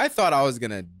back up, I thought I was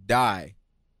going to die.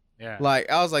 Yeah. Like,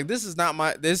 I was like, this is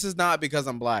not because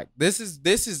I'm black. This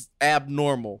is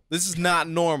abnormal. This is not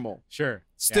normal. Sure.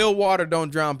 Still water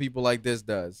don't drown people like this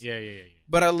does. Yeah.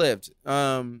 But I lived.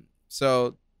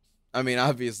 So, I mean,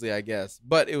 obviously, I guess.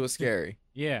 But it was scary.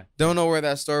 Yeah. Don't know where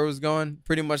that story was going.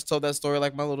 Pretty much told that story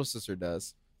like my little sister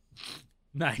does.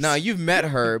 Nice. Now, you've met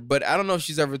her, but I don't know if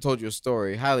she's ever told you a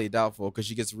story. Highly doubtful, because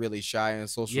she gets really shy in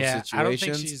social situations. I don't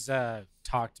think she's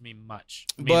talked to me much.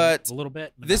 I mean, but a little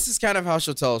bit. This is kind of how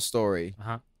she'll tell a story.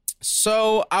 Uh-huh.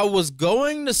 So I was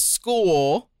going to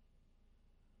school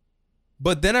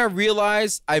But then I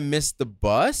realized I missed the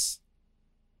bus.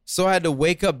 So I had to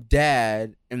wake up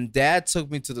Dad, and Dad took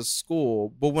me to the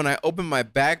school. But when I opened my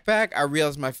backpack, I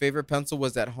realized my favorite pencil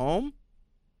was at home.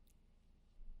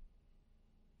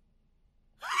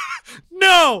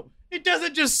 No, it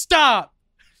doesn't just stop.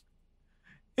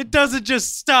 It doesn't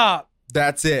just stop.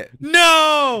 That's it.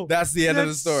 No. That's the end of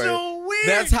the story. So weird.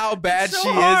 That's how bad It's so she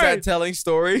is hard. at telling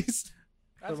stories.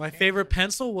 But my favorite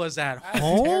pencil was at That's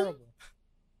home. terrible.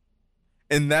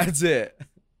 And that's it.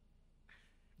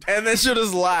 And then she'll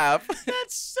just laugh.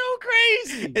 That's so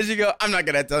crazy. And she go, I'm not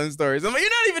good at telling stories. I'm like, you're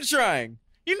not even trying.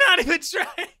 You're not even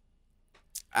trying.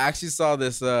 I actually saw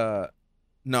this.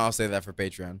 No, I'll say that for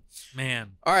Patreon.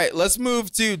 Man. All right, let's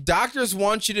move to doctors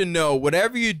want you to know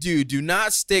whatever you do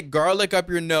not stick garlic up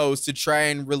your nose to try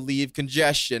and relieve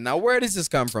congestion. Now, where does this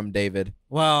come from, David?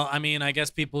 Well, I mean, I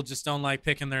guess people just don't like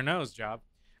picking their nose, Job.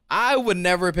 I would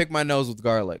never pick my nose with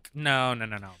garlic. No.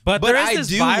 But there is I this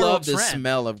do viral love the trend.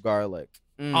 smell of garlic.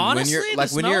 Honestly, when the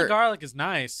smell of garlic is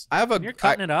nice. I have When you're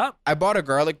cutting it up. I bought a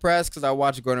garlic press because I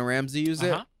watched Gordon Ramsay use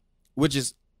it, which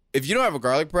is, if you don't have a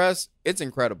garlic press, it's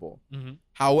incredible. Mm-hmm.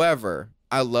 However,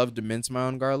 I love to mince my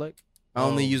own garlic. I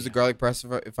only use the garlic press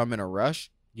if I'm in a rush,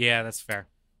 Yeah, that's fair.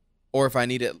 or if I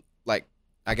need it, like,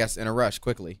 I guess in a rush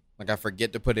quickly. Like I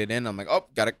forget to put it in. I'm like, oh,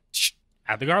 got it.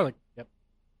 Add the garlic. Yep.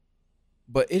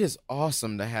 But it is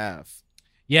awesome to have.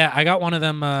 Yeah, I got one of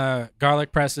them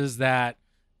garlic presses that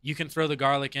you can throw the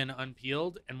garlic in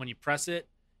unpeeled, and when you press it,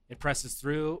 it presses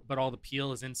through, but all the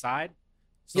peel is inside.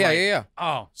 So Yeah.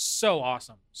 Oh, so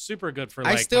awesome. Super good for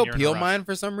I like still when you're in a peel rush. mine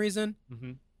for some reason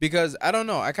Mhm. because I don't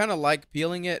know. I kind of like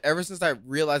peeling it. Ever since I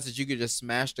realized that you could just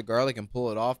smash the garlic and pull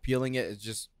it off, peeling it is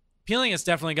just Peeling has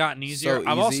definitely gotten easier. So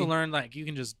I've also easy. learned like you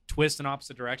can just twist in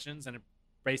opposite directions and it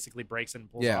basically breaks it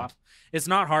and pulls it Yeah. off. It's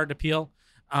not hard to peel.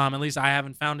 At least I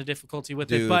haven't found a difficulty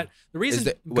with it. Dude, But the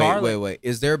reason wait.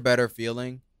 Is there a better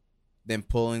feeling than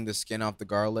pulling the skin off the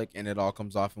garlic and it all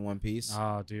comes off in one piece?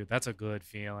 Oh, dude, that's a good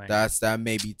feeling. That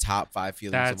may be top 5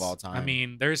 feelings of all time. I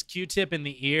mean, there's Q-tip in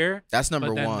the ear. that's number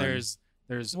but then one. there's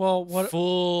Well, what?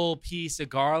 full piece of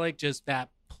garlic, just that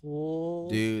pull.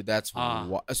 Dude, that's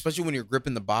especially when you're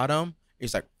gripping the bottom.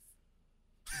 It's like,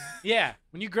 Yeah,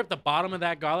 when you grip the bottom of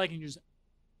that garlic and you just,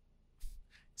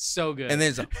 so good. and then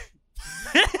it's like,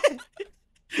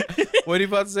 what are you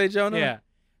about to say, Jonah? yeah,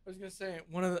 I was gonna say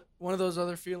one of those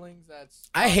other feelings that's.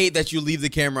 I hate that you leave the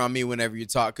camera on me whenever you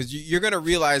talk because you're gonna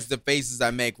realize the faces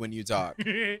I make when you talk.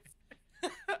 you're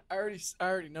I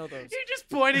already know those. just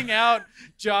pointing out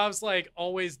Job's like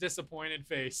always disappointed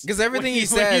face Because everything When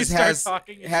he when you says start has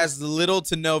talking, it's has little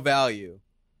to no value.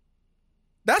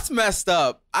 That's messed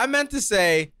up. I meant to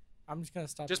say I'm just gonna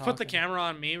stop. just put the talking. camera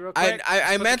on me real quick.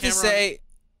 I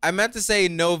meant to say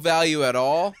no value at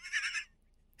all,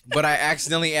 but I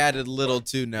accidentally added little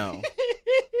to no.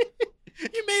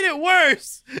 You made it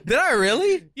worse. Did I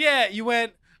really? Yeah, you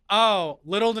went, oh,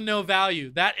 little to no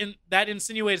value. That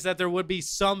insinuates that there would be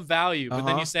some value, but then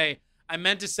Uh-huh. you say, I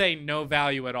meant to say no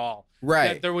value at all.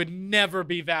 Right. That there would never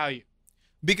be value.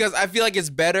 Because I feel like it's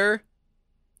better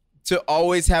to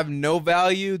always have no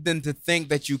value than to think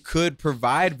that you could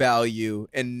provide value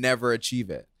and never achieve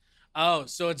it. Oh,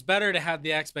 so it's better to have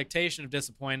the expectation of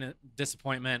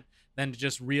disappointment than to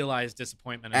just realize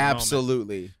disappointment in the moment.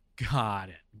 Absolutely. Got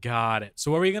it.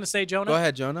 So what were you going to say, Jonah? Go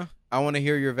ahead, Jonah. I want to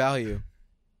hear your value.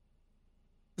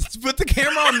 Let's put the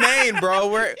camera on main, bro.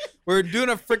 We're doing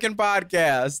a freaking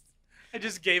podcast. I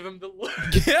just gave him the look.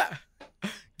 Yeah.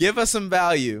 Give us some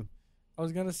value. I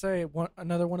was gonna say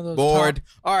another one of those. Bored. top-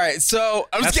 All right. So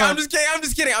I'm just That's kidding.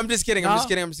 not- I'm just kidding. I'm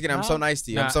No. so nice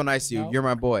to you. Nah. I'm so nice to you. No. You're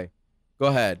my boy. Go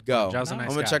ahead. Go. Joe's a I'm nice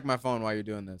I'm gonna guy. check my phone while you're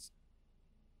doing this.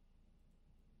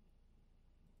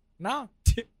 No,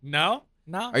 No?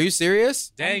 no. Are you serious?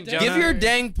 Dang, I'm Jonah. Give your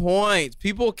dang points.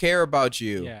 People care about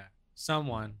you. Yeah,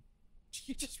 someone.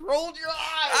 You just rolled your eyes.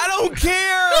 I don't care.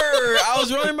 I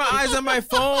was rolling my eyes on my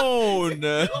phone.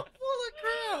 Holy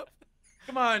crap!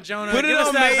 Come on, Jonah. Put it give us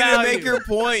on that main to value. make your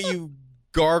point, you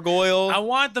gargoyle. I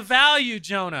want the value,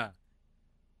 Jonah.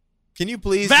 Can you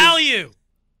please Value.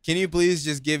 Can you please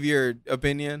just give your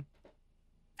opinion?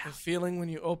 The feeling when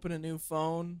you open a new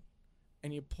phone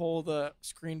and you pull the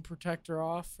screen protector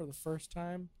off for the first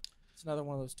time. It's another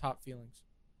one of those top feelings.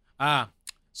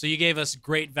 So you gave us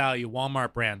great value,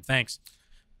 Walmart brand. Thanks.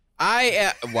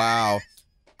 Wow.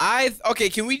 Okay,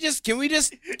 can we just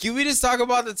talk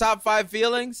about the top 5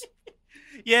 feelings?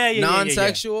 Yeah.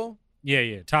 Non-sexual?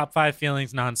 Yeah. Top 5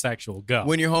 feelings, non-sexual. Go.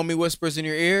 When your homie whispers in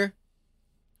your ear?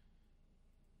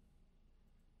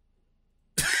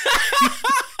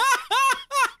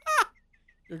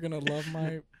 You're gonna love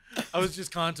my. I was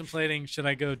just contemplating, should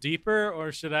I go deeper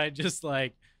or should I just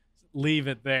like leave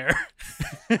it there.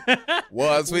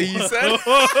 Was what he said.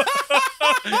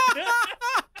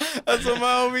 That's what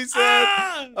my homie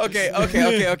said. Okay.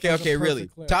 Really,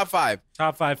 Perfect clip. top 5.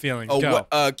 Top 5 feelings. Go.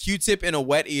 Q-tip in a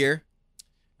wet ear.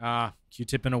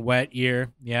 Q-tip in a wet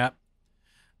ear. Yeah.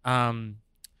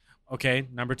 Okay.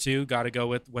 Number 2, got to go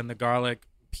with when the garlic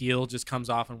peel just comes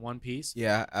off in one piece.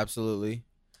 Yeah, absolutely.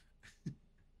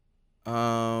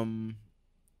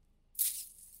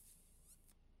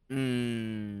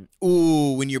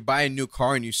 Ooh, when you buy a new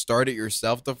car and you start it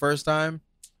yourself the first time,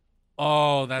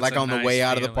 Oh, that's like a on the nice way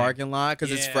out of the feeling. parking lot,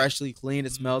 because it's Yeah. freshly clean,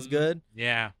 it smells Mhm. good.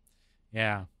 Yeah.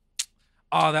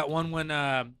 Oh, that one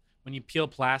when you peel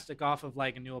plastic off of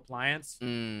like a new appliance.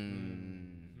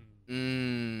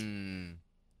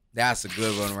 That's a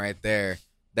good one right there.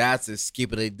 That's a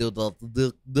skippity duck.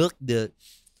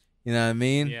 You know what I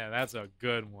mean? Yeah, that's a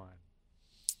good one.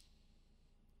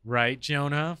 Right,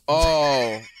 Jonah?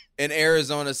 Oh, an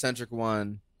Arizona-centric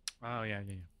one. Oh, yeah.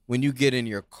 When you get in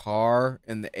your car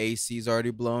and the AC's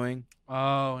already blowing.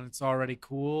 Oh, and it's already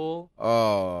cool.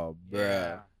 Oh, Yeah.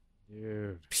 bruh.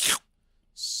 Dude.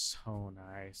 So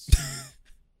nice.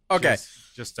 Okay.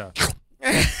 Just a...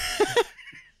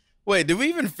 Wait, did we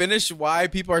even finish why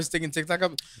people are sticking TikTok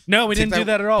up? No, we didn't do TikTok-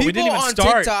 that at all. We People didn't even on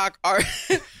start.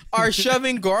 TikTok are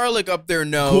shoving garlic up their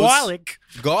nose.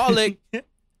 Garlic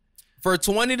for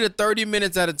 20 to 30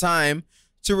 minutes at a time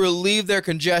to relieve their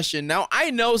congestion. Now,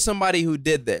 I know somebody who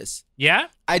did this. Yeah?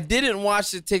 I didn't watch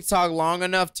the TikTok long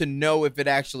enough to know if it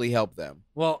actually helped them.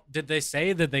 Well, did they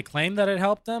claim that it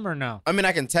helped them or no? I mean,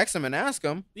 I can text them and ask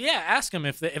them. Yeah, ask them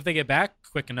if they get back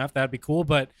quick enough. That'd be cool.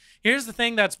 But here's the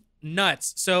thing that's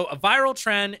nuts. So a viral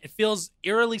trend, it feels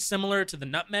eerily similar to the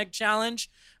nutmeg challenge.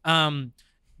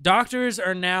 Doctors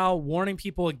are now warning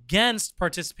people against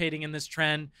participating in this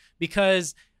trend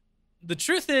because the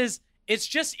truth is it's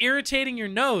just irritating your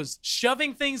nose.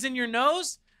 Shoving things in your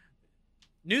nose,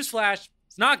 newsflash,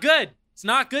 it's not good. It's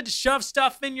not good to shove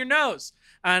stuff in your nose.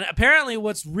 And apparently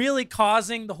what's really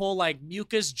causing the whole like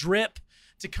mucus drip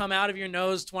to come out of your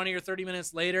nose 20 or 30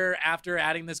 minutes later after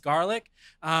adding this garlic,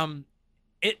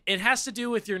 it has to do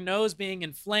with your nose being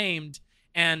inflamed,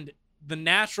 and the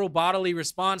natural bodily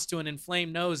response to an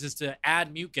inflamed nose is to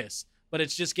add mucus, but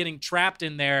it's just getting trapped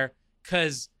in there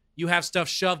because you have stuff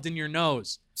shoved in your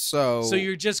nose. So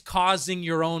you're just causing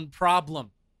your own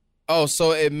problem. Oh,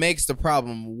 so it makes the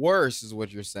problem worse is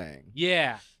what you're saying.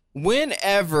 Yeah.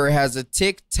 Whenever has a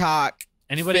TikTok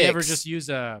Anybody fix- ever just use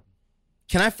a...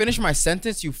 Can I finish my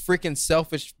sentence, you freaking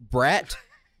selfish brat?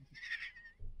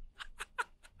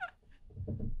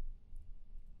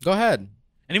 Go ahead.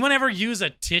 Anyone ever use a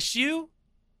tissue?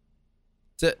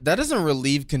 That doesn't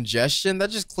relieve congestion. That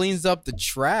just cleans up the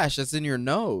trash that's in your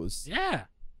nose. Yeah.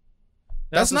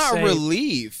 They That's also not say-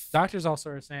 relief. Doctors also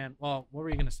are saying, well, what were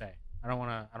you gonna say? I don't want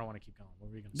to keep going. What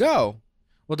were you gonna say? Go.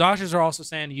 Well, doctors are also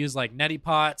saying to use like neti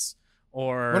pots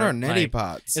or What are neti like-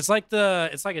 pots? It's like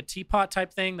a teapot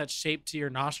type thing that's shaped to your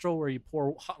nostril where you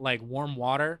pour like warm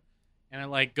water and it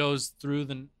like goes through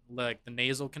the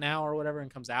nasal canal or whatever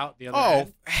and comes out the other Oh,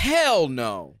 end. hell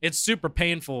no. It's super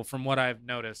painful from what I've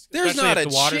noticed. There's especially not if a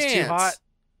the water's chance. too hot.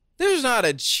 There's not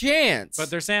a chance. But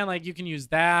they're saying like you can use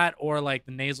that or like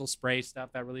the nasal spray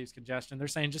stuff that relieves congestion. They're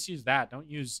saying just use that. Don't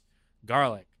use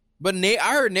garlic. But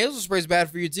I heard nasal spray is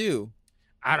bad for you too.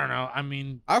 I don't know. I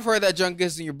mean, I've heard that junk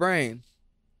gets in your brain.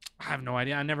 I have no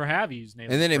idea. I never have used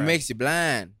nasal And then it spray. makes you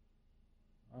blind.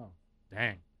 Oh,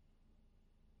 dang.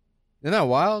 Isn't that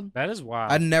wild? That is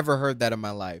wild. I never heard that in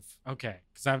my life. Okay,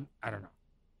 because I don't know.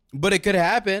 But it could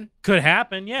happen. Could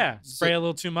happen, yeah. Spray So- a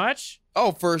little too much.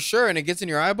 Oh, for sure. And it gets in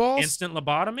your eyeballs? Instant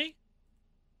lobotomy.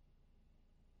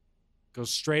 Goes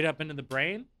straight up into the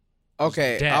brain.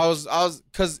 Okay. dead. I was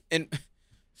because in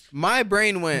my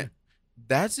brain went,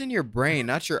 that's in your brain,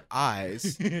 not your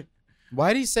eyes.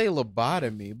 Why do you say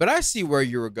lobotomy? But I see where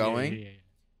you were going.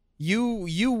 Yeah.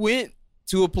 You went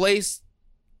to a place.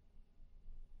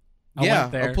 I yeah,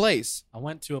 went there. a place. I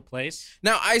went to a place.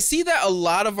 Now I see that a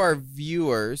lot of our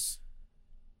viewers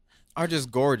are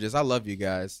just gorgeous. I love you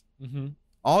guys. Mm-hmm.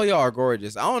 All y'all are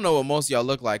gorgeous. I don't know what most of y'all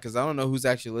look like because I don't know who's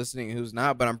actually listening and who's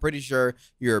not, but I'm pretty sure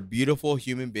you're a beautiful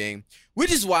human being,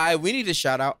 which is why we need to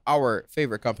shout out our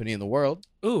favorite company in the world,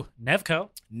 Ooh, Nevco.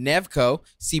 Nevco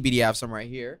CBD. I have some right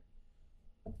here.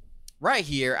 Right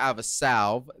here, I have a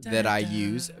salve that I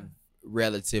use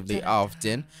relatively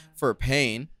often for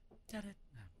pain.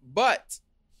 But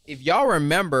if y'all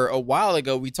remember, a while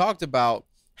ago, we talked about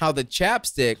how the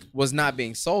chapstick was not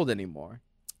being sold anymore.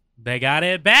 They got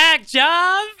it back,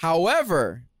 John.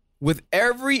 However, with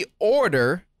every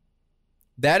order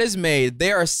that is made,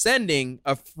 they are sending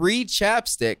a free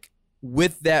chapstick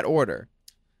with that order.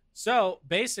 So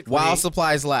basically, While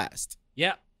supplies last.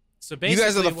 yeah. So You basically,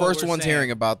 guys are the what first we're ones saying-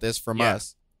 hearing about this from Yeah.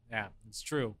 us. Yeah, it's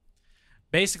true.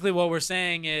 Basically, what we're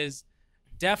saying is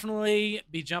definitely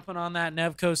be jumping on that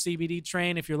Nevco CBD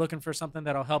train if you're looking for something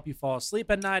that'll help you fall asleep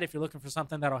at night, if you're looking for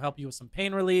something that'll help you with some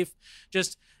pain relief.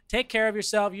 Just take care of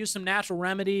yourself, use some natural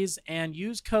remedies, and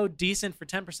use code DECENT for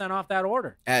 10% off that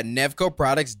order. At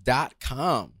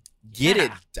nevcoproducts.com. Get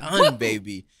it Yeah. done,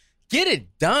 baby. Get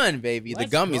it done, baby. Let's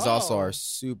the gummies also go. are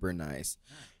super nice.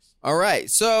 All right.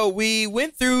 So we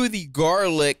went through the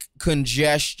garlic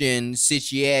congestion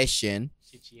situation.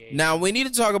 Now we need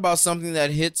to talk about something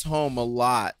that hits home a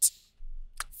lot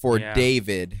for Yeah.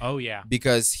 David Oh, yeah.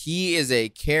 because he is a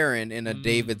Karen in a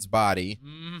David's body.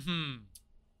 Mm-hmm.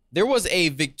 There was a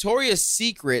Victoria's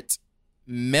Secret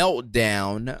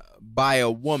meltdown by a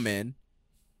woman,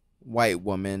 white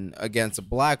woman, against a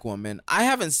black woman. I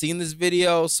haven't seen this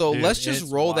video, so Dude, let's just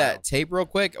it's roll wild. that tape real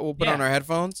quick. We'll put Yeah. on our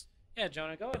headphones. Yeah,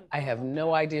 Jonah, go ahead. I have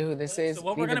no idea who this is. So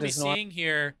what we're Neither going to be does Nora. seeing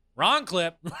here, wrong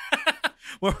clip.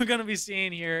 What we're going to be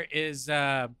seeing here is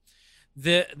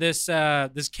this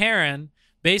Karen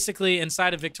basically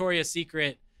inside of Victoria's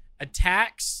Secret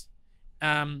attacks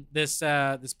this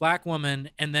black woman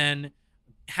and then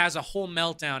has a whole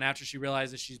meltdown after she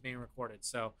realizes she's being recorded.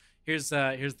 So here's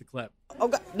the clip. Oh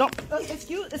God, no,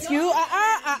 excuse. Now you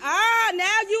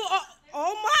are.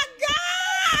 Oh my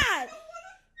God!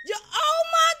 Oh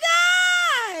my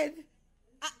God!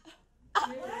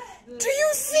 Do you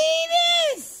see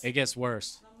this? It gets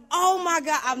worse. Oh my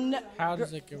God! How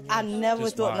does it get worse? I never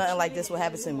Just thought watch. nothing like this would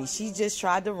happen to me. She just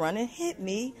tried to run and hit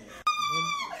me.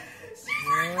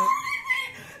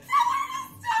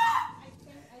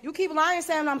 You keep lying,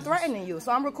 saying I'm threatening you,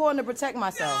 so I'm recording to protect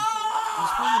myself. Is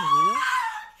this woman real?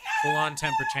 Full on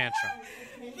temper tantrum.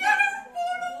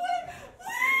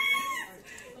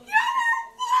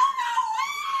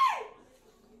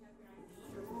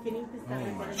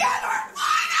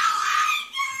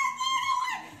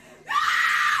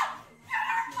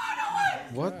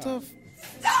 What the? Yeah,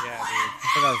 dude.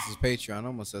 I forgot this is Patreon. I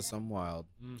almost said something wild.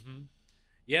 Mm-hmm.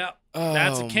 Yep.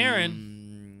 That's a Karen.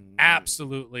 Um,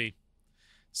 Absolutely.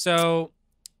 So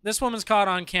this woman's caught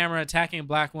on camera attacking a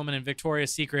black woman in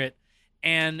Victoria's Secret.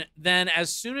 And then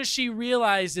as soon as she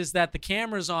realizes that the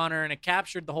camera's on her and it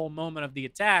captured the whole moment of the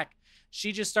attack,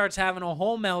 she just starts having a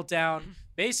whole meltdown,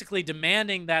 basically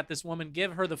demanding that this woman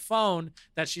give her the phone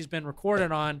that she's been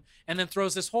recorded on, and then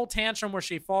throws this whole tantrum where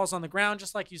she falls on the ground,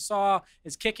 just like you saw,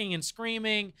 is kicking and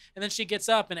screaming. And then she gets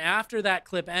up, and after that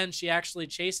clip ends, she actually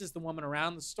chases the woman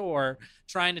around the store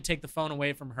trying to take the phone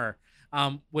away from her,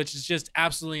 which is just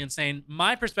absolutely insane.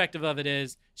 My perspective of it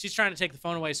is she's trying to take the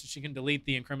phone away so she can delete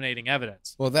the incriminating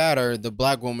evidence. Well, that or the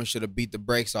black woman should have beat the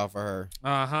brakes off of her.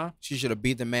 Uh-huh. She should have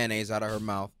beat the mayonnaise out of her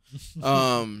mouth.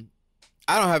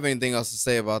 I don't have anything else to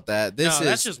say about that. This No, is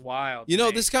that's just wild. You know,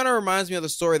 to me. this kind of reminds me of the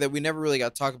story that we never really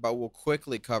got talked about. We'll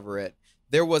quickly cover it.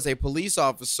 There was a police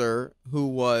officer who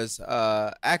was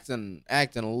acting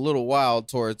a little wild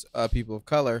towards people of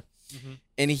color, Mhm.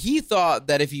 and he thought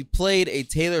that if he played a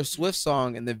Taylor Swift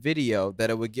song in the video, that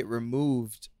it would get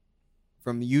removed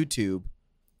from YouTube.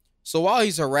 So while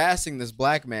he's harassing this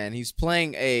black man, he's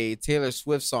playing a Taylor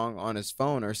Swift song on his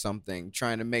phone or something,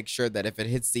 trying to make sure that if it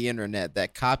hits the internet,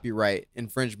 that copyright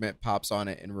infringement pops on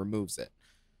it and removes it.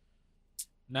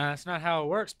 No, that's not how it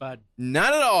works, bud.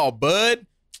 Not at all, bud.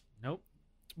 Nope.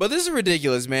 But this is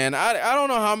ridiculous, man. I don't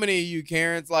know how many of you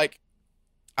Karens, like,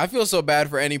 I feel so bad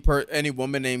for any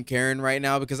woman named Karen right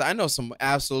now because I know some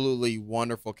absolutely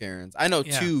wonderful Karens. I know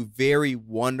Yeah. two very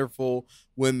wonderful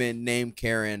women named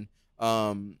Karen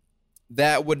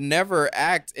that would never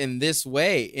act in this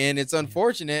way. And it's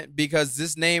unfortunate because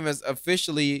this name has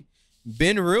officially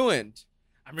been ruined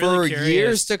I'm for really curious.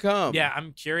 years to come. Yeah,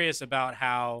 I'm curious about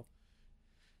how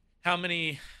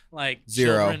many like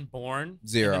Zero. children born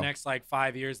Zero. in the next like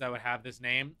 5 years that would have this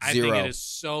name. I Zero. think it is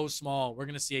so small. We're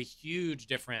gonna see a huge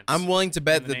difference. I'm willing to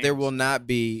bet in the that there names. will not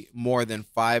be more than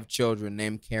 5 children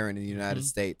named Karen in the United Mhm.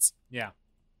 States Yeah.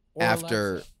 Or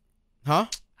after, Alexa. huh?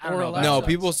 I don't Or know. about No, Alexa.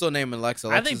 people still name Alexa.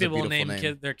 I think Alexa's a people will beautiful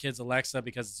name their kids Alexa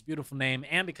because it's a beautiful name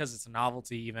and because it's a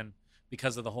novelty, even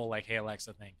because of the whole like "Hey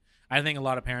Alexa" thing. I think a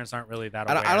lot of parents aren't really that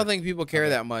aware. I don't think people care Okay.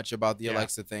 that much about the Yeah.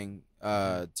 Alexa thing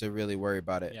to really worry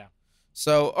about it. Yeah.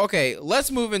 So, okay,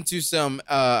 let's move into some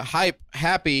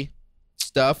happy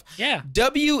stuff. Yeah.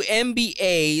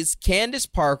 WNBA's Candace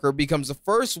Parker becomes the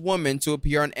first woman to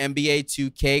appear on NBA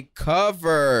 2K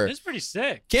cover. It's pretty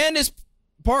sick. Candace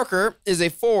Parker is a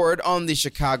forward on the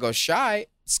Chicago Sky,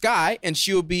 and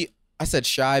she will be, I said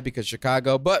shy because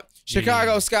Chicago, but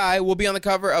Chicago Sky will be on the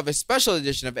cover of a special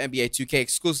edition of NBA 2K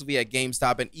exclusively at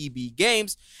GameStop and EB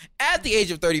Games. At the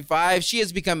age of 35, she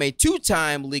has become a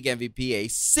 2-time league MVP, a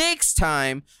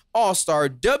 6-time All-Star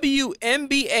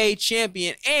WNBA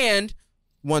champion, and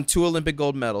won 2 Olympic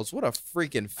gold medals. What a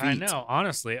freaking feat. I know,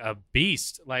 honestly, a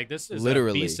beast. Like, this is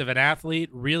Literally. a beast of an athlete.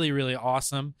 Really, really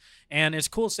awesome. And it's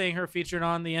cool seeing her featured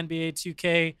on the NBA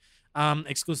 2K,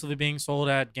 exclusively being sold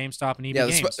at GameStop and EB Yeah,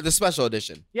 Games. the special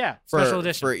edition. Yeah, For- special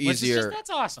edition. for which is easier- that's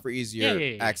awesome. For easier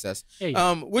Yeah. access.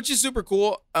 Yeah. Which is super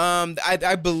cool.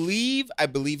 I believe,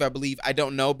 I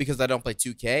don't know because I don't play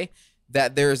 2K,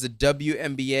 that there's a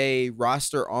WNBA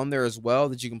roster on there as well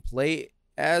that you can play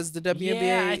as the WNBA.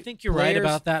 Yeah, I think you're right players.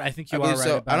 about that. I think you I are believe right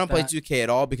so. about I don't that. play 2K at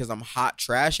all because I'm hot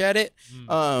trash at it.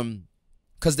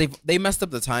 Because they messed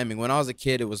up the timing. When I was a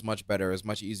kid, it was much better. It was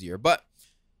much easier. But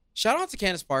shout out to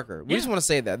Candace Parker. We Yeah. just want to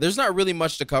say that. There's not really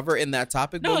much to cover in that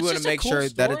topic, No, but we it's want just to a make cool sure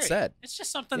that it's story. said. It's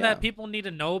just something Yeah. that people need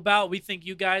to know about. We think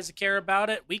you guys care about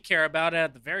it. We care about it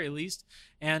at the very least.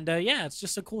 And yeah, it's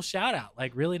just a cool shout out.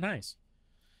 Like, really nice.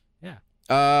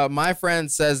 My friend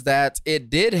says that it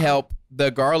did help. The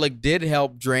garlic did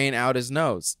help drain out his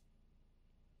nose.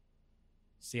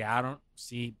 See, I don't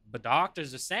see, but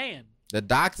doctors are saying, The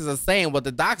doctors are saying what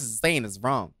the doctors are saying is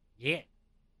wrong. yeah.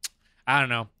 I don't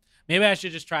know. Maybe I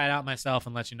should just try it out myself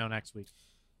and let you know next week.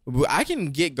 I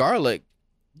can get garlic.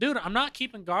 Dude, I'm not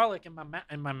keeping garlic in my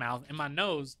mouth, in my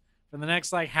nose for the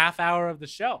next like half hour of the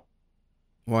show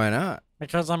Why not?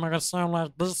 because I'm gonna sound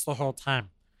like this the whole time.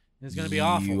 It's gonna be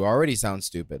awful. You already sound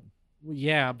stupid. Well,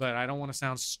 yeah, but I don't want to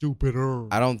sound stupider.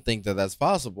 I don't think that that's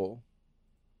possible.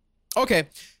 Okay.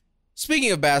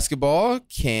 Speaking of basketball,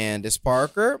 Candace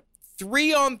Parker,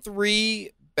 3-on-3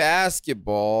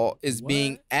 basketball is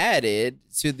being What? added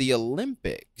to the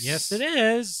Olympics. Yes, it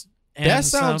is. And That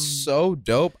sounds so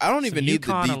dope. I don't some even need the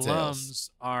UConn details. alums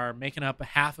are making up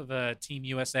half of a Team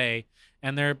USA,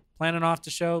 and they're planning off to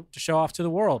show off to the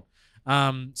world.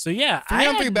 So yeah,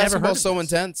 3-on-3 never basketball heard is so of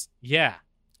this. intense. Yeah.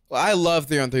 Well, I love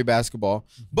 3-on-3 basketball,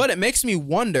 Mm-hmm. but it makes me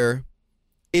wonder: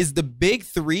 is the Big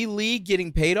Three League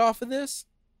getting paid off of this?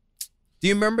 Do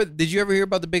you remember? Did you ever hear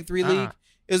about the Big Three League? Uh-uh.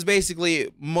 It was basically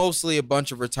mostly a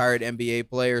bunch of retired NBA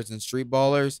players and street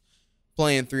ballers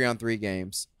playing 3-on-3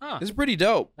 games. Huh. It's pretty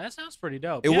dope. That sounds pretty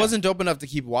dope. It Yeah. wasn't dope enough to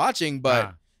keep watching, but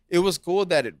Nah. it was cool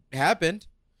that it happened.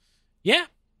 Yeah.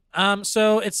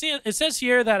 So it says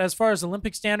here that as far as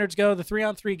Olympic standards go, the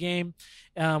 3-on-3 game,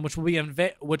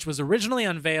 which was originally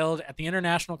unveiled at the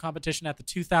international competition at the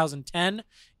 2010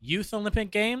 Youth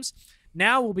Olympic Games,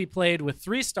 now will be played with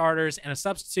 3 starters and a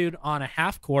substitute on a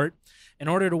half court. In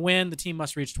order to win, the team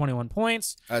must reach 21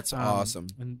 points. That's awesome.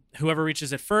 And whoever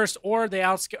reaches it first, or they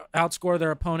outscore their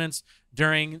opponents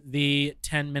during the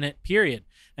 10-minute period.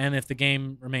 And if the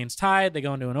game remains tied, they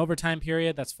go into an overtime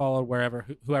period that's followed wherever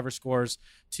whoever scores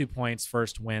 2 points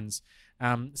first wins.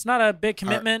 It's not a big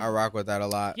commitment. I rock with that a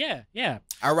lot. Yeah.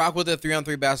 I rock with the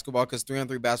 3-on-3 basketball because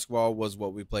 3-on-3 basketball was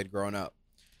what we played growing up.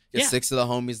 Get Yeah. 6 of the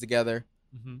homies together,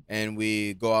 hmm and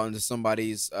we go out into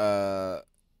somebody's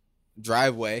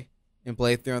driveway and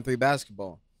play 3-on-3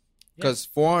 basketball. Because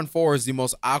 4-on-4 is the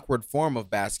most awkward form of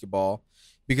basketball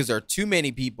because there are too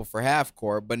many people for half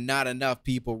court, but not enough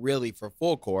people really for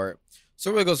full court.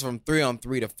 So it goes from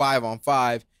 3-on-3 to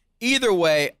 5-on-5. Either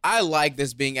way, I like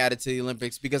this being added to the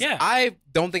Olympics because Yeah. I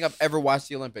don't think I've ever watched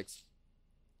the Olympics.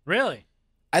 Really?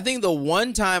 I think the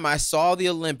one time I saw the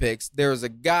Olympics, there was a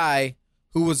guy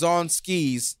who was on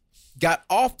skis, got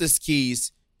off the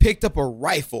skis, picked up a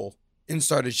rifle, and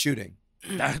started shooting.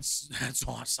 That's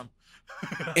awesome.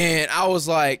 And I was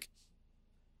like,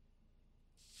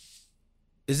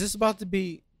 is this going to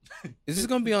be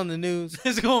on the news?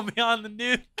 It's going to be on the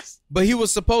news. But he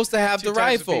was supposed to have 2 the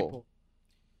types of rifle. people.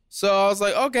 So I was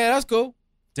like, okay, that's cool.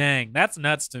 Dang, that's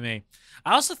nuts to me.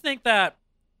 I also think that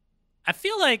I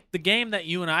feel like the game that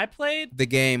you and I played, The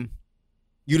game.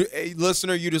 Hey,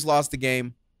 listener, you just lost the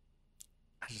game.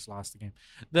 I just lost the game.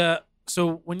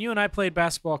 So when you and I played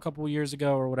basketball a couple of years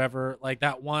ago or whatever, like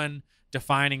that one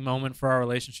defining moment for our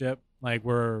relationship, like I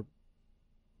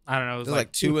don't know, It was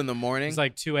like 2 in the It morning. was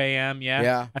like 2 a.m. Yeah.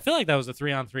 Yeah. I feel like that was a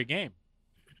 3-on-3 game.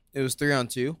 It was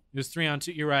 3-on-2. It was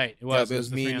 3-on-2. You're right. It was. Yep, it was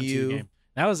the me and 3-on-2 you. game.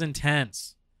 That was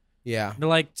intense. Yeah. But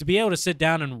like to be able to sit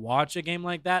down and watch a game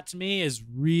like that to me is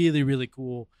really, really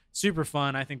cool. Super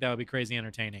fun. I think that would be crazy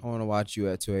entertaining. I want to watch you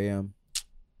at 2 a.m.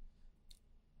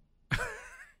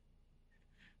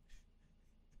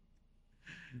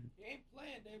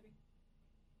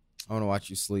 I want to watch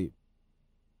you sleep.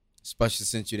 Especially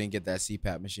since you didn't get that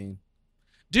CPAP machine.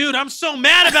 Dude, I'm so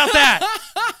mad about that.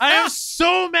 I am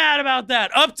so mad about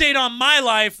that. Update on my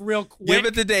life real quick. Give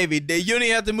it to Davey. You don't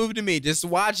even have to move to me. Just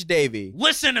watch Davey.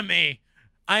 Listen to me.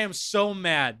 I am so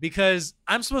mad because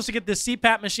I'm supposed to get this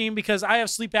CPAP machine because I have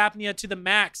sleep apnea to the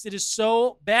max. It is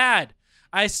so bad.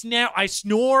 I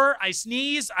snore, I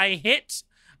sneeze, I hit.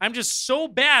 I'm just so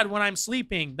bad when I'm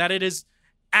sleeping that it is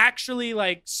actually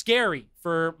like scary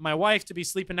for my wife to be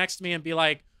sleeping next to me and be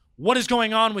like, what is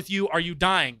going on with you? Are you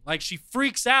dying? Like she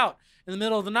freaks out in the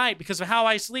middle of the night because of how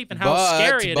I sleep and how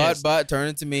scary it is. But turn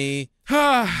it to me.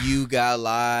 You got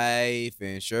life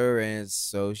insurance,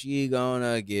 so she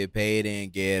gonna get paid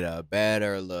and get a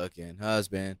better looking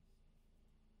husband.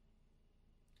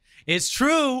 It's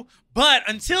true, but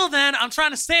until then, I'm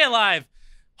trying to stay alive.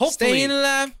 Hopefully. Staying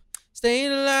alive.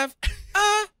 Staying alive.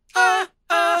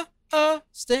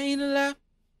 Staying alive.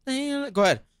 Staying alive. Go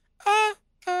ahead.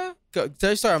 Go. Tell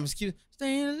your story. I'm just keep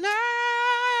staying alive.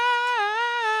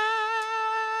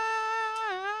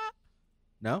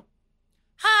 No?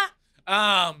 Ha!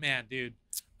 Oh, man, dude.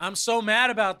 I'm so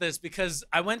mad about this because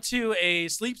I went to a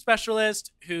sleep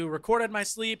specialist who recorded my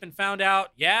sleep and found out,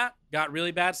 got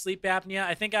really bad sleep apnea.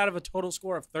 I think out of a total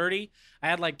score of 30, I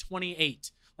had like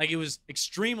 28. Like it was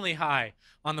extremely high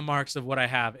on the marks of what I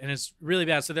have, and it's really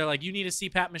bad. So they're like, you need a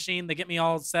CPAP machine. They get me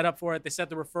all set up for it. They set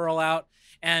the referral out,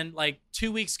 and like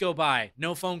 2 weeks go by,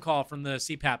 no phone call from the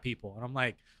CPAP people. And I'm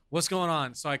like, what's going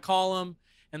on? So I call them,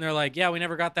 and they're like, yeah, we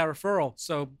never got that referral.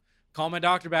 So call my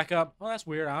doctor back up. Oh, that's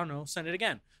weird. I don't know. Send it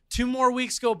again. 2 more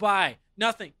weeks go by.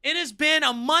 Nothing. It has been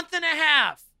a month and a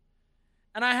half,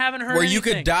 and I haven't heard Where anything. you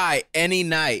could die any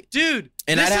night. Dude,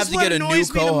 and this I'd have is to what get a new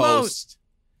annoys me the co-host. most.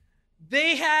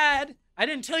 They had, I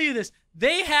didn't tell you this,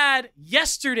 they had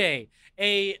yesterday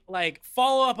a like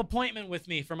follow-up appointment with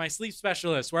me for my sleep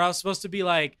specialist where I was supposed to be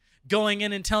like going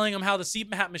in and telling them how the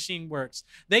CPAP machine works.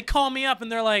 They call me up and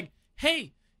they're like,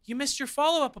 hey, you missed your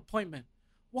follow-up appointment.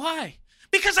 Why?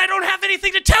 Because I don't have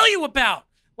anything to tell you about.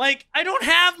 Like, I don't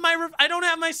have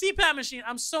my CPAP machine.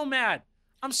 I'm so mad.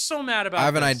 I'm so mad about this. I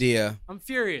have an idea. I'm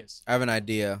furious. I have an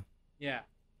idea. Yeah.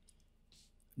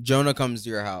 Jonah comes to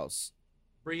your house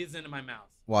Breathes into my mouth.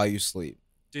 while you sleep.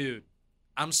 Dude,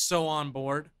 I'm so on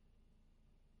board.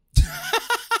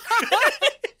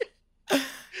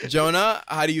 Jonah,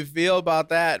 how do you feel about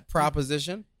that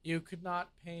proposition? You could not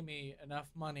pay me enough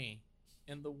money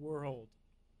in the world.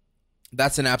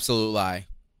 That's an absolute lie.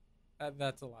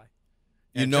 That's a lie.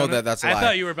 You know Jonah, that's a I lie.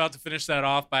 thought you were about to finish that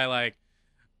off by like,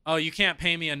 oh, you can't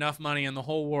pay me enough money in the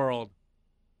whole world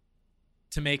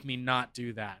to make me not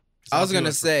do that. I was going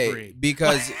to say,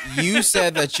 because you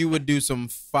said that you would do some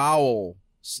foul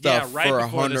stuff right for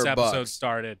before this episode $100.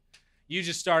 started. You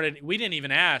just started. We didn't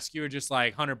even ask. You were just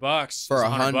like $100 For is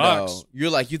 $100. $100.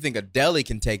 You're like, you think a deli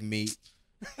can take meat.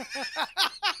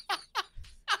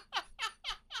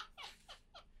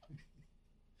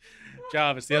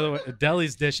 Job. It's the other way.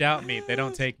 Delis dish out meat. They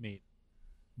don't take meat.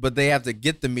 But they have to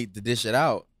get the meat to dish it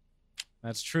out.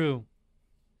 That's true.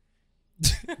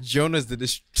 Jonah's the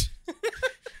dish.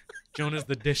 Jonah's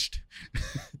the dished.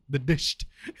 The dished.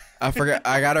 I forgot.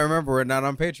 I got to remember, we're not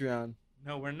on Patreon.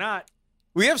 No, we're not.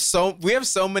 We have so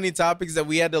many topics that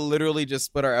we had to literally just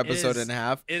split our episode in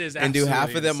half. It is and do half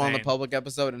absolutely of them on the insane. public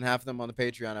episode and half of them on the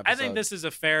Patreon episode. I think this is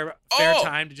a fair Oh!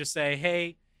 time to just say,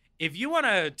 hey, if you want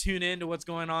to tune in to what's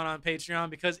going on Patreon,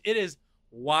 because it is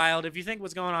wild. If you think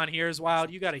what's going on here is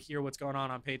wild, you got to hear what's going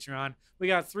on Patreon. We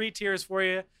got 3 tiers for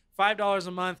you. $5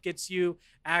 a month gets you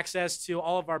access to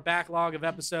all of our backlog of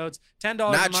episodes. $10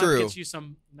 a month gets you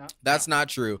some. That's not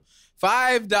true.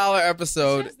 $5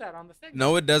 episode. It says that on the thing.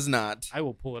 No, it does not. I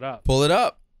will pull it up. Pull it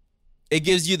up. It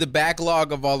gives you the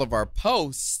backlog of all of our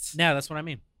posts. Yeah, that's what I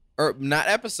mean. Or not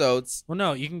episodes. Well,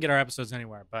 no, you can get our episodes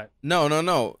anywhere, but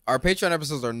No. Our Patreon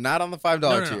episodes are not on the $5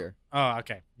 No. tier. Oh,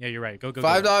 okay. Yeah, you're right. Go.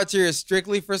 $5 tier is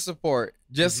strictly for support,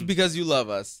 just Mhm. because you love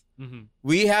us. Mm-hmm.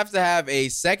 We have to have a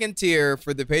second tier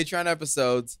for the Patreon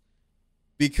episodes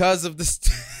because of this.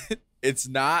 It's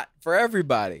not for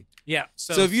everybody. Yeah.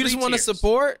 So if you just want to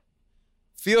support,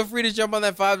 feel free to jump on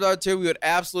that $5 tier. We would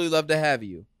absolutely love to have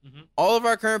you. Mhm. All of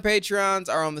our current Patreons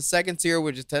are on the second tier,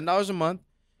 which is $10 a month.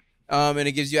 And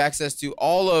it gives you access to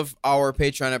all of our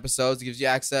Patreon episodes. It gives you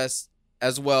access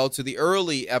as well to the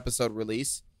early episode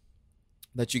release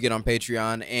that you get on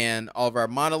Patreon and all of our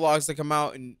monologues that come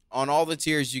out. And on all the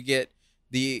tiers, you get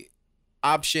the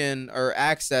option or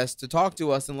access to talk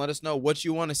to us and let us know what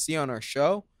you want to see on our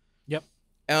show. Yep.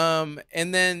 And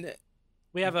then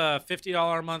We have a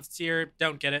 $50 a month tier.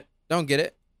 Don't get it. don't get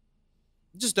it.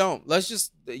 Just don't.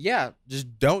 Just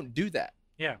don't do that.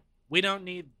 Yeah. We don't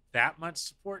need that much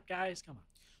support, guys. Come on.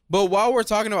 But while we're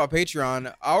talking about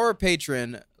Patreon, our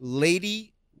patron,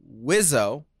 Lady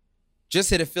Wizzo, just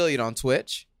hit affiliate on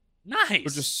Twitch. Nice.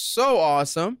 which is so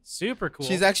awesome. Super cool.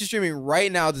 She's actually streaming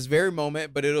right now at this very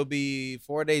moment, but it'll be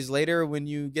 4 days later when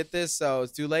you get this, so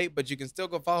it's too late. But you can still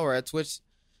go follow her at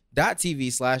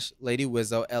twitch.tv/Lady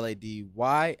Wizzo, LADY.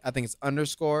 I think it's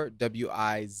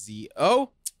 _WIZO.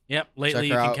 Yep. Lately, Check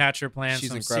you her can out. catch her playing She's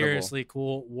some incredible. seriously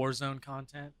cool Warzone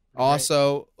content. Great.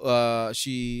 Also, I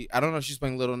don't know if she's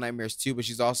playing Little Nightmares 2, but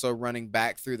she's also running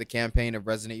back through the campaign of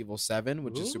Resident Evil 7,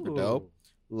 which is super dope. Ooh,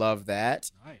 Love that.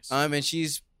 Nice. And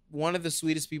she's one of the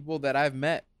sweetest people that I've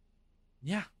met.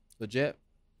 yeah. Legit.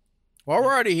 While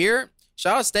we're already here,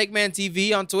 shout out Steakman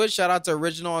TV on Twitch. Shout out to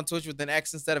Original on Twitch with an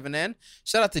X instead of an N.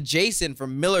 Shout out to Jason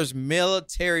from Miller's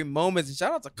Military Moments. And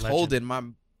shout out to Legend. Colden, my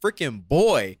freaking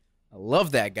boy. I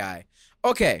love that guy.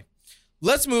 Okay,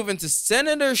 let's move into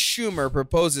Senator Schumer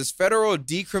proposes federal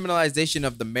decriminalization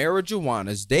of the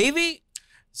marijuanas. Davey?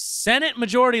 Senate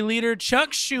Majority Leader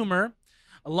Chuck Schumer,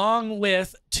 along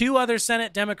with 2 other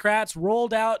Senate Democrats,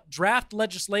 rolled out draft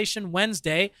legislation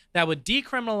Wednesday that would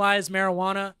decriminalize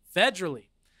marijuana federally.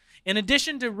 In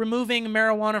addition to removing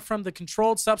marijuana from the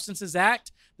Controlled Substances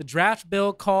Act, the draft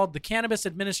bill, called the Cannabis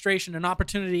Administration and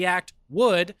Opportunity Act,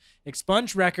 would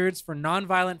expunge records for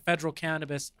nonviolent federal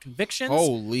cannabis convictions.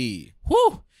 Holy.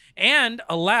 And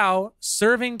allow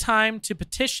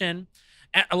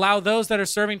those that are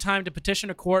serving time to petition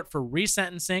a court for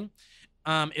resentencing.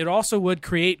 It also would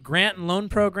create grant and loan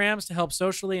programs to help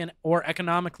socially or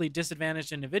economically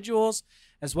disadvantaged individuals,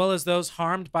 as well as those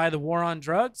harmed by the war on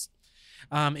drugs.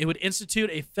 It would institute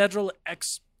a federal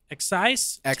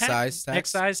excise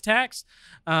tax,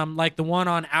 like the one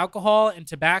on alcohol and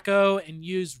tobacco, and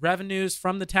use revenues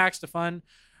from the tax to fund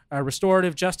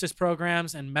restorative justice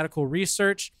programs and medical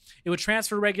research. It would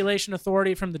transfer regulation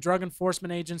authority from the Drug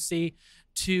Enforcement Agency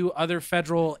to other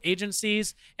federal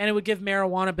agencies, and it would give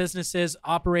marijuana businesses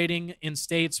operating in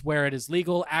states where it is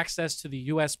legal access to the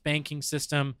U.S. banking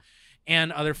system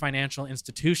and other financial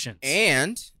institutions.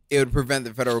 And it would prevent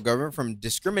the federal government from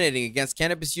discriminating against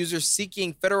cannabis users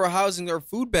seeking federal housing or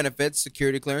food benefits,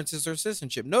 security clearances, or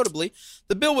citizenship. Notably,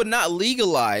 the bill would not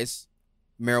legalize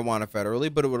marijuana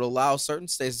federally, but it would allow certain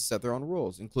states to set their own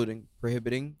rules, including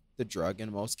prohibiting the drug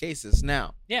in most cases.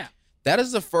 Now, Yeah. that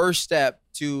is the first step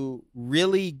to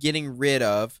really getting rid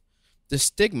of the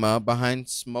stigma behind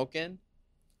smoking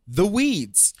the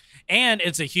weeds. And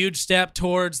it's a huge step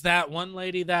towards that one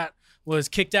lady that was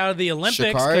kicked out of the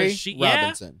Olympics Sha'Carri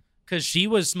Robinson. because she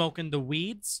was smoking the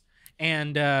weeds,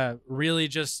 and really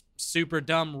just super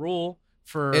dumb rule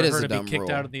for It is her a to be dumb kicked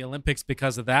rule. out of the Olympics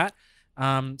because of that.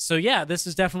 So yeah, this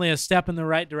is definitely a step in the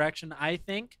right direction, I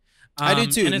think. I do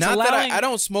too. And it's Not allowing, that I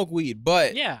don't smoke weed,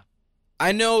 but Yeah.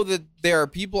 I know that there are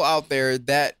people out there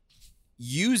that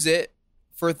use it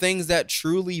for things that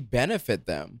truly benefit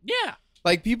them. Yeah.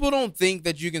 Like, people don't think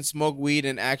that you can smoke weed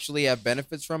and actually have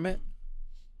benefits from it.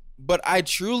 But I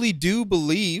truly do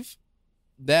believe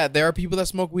that there are people that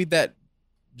smoke weed that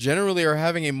generally are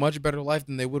having a much better life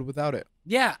than they would without it.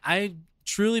 Yeah, I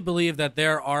truly believe that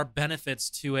there are benefits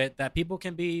to it that people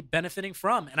can be benefiting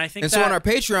from. And I think And that so on our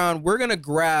Patreon, we're going to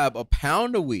grab a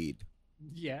pound of weed.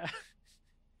 Yeah.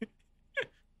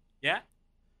 Yeah.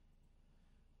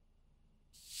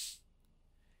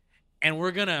 And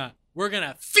we're gonna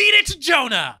feed it to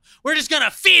Jonah. We're just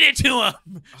gonna feed it to him.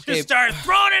 Okay. Just start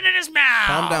throwing it in his mouth.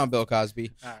 Calm down, Bill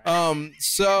Cosby. All right.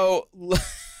 So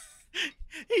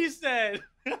He said,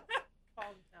 "Calm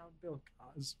down, Bill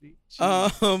Cosby."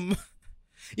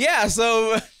 yeah,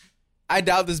 so I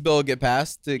doubt this bill will get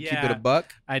passed, to keep it Yeah. a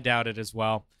buck. I doubt it as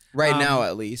well. Right now,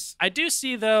 at least. I do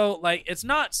see, though, like, it's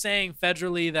not saying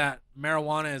federally that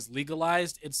marijuana is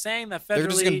legalized. It's saying that federally They're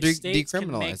just gonna states can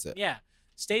decriminalize make, it. Yeah,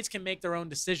 states can make their own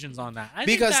decisions on that. I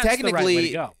Because think that's the right way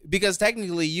to go.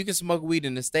 technically, you can smoke weed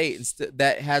in a state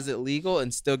that has it legal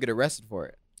and still get arrested for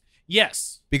it.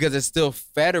 Yes. Because it's still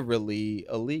federally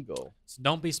illegal. So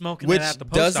don't be smoking it at the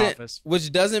post office. Which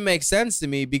doesn't make sense to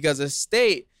me, because a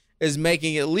state is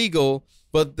making it legal,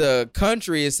 but the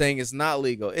country is saying it's not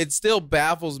legal. It still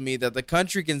baffles me that the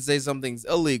country can say something's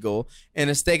illegal and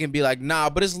a state can be like, nah,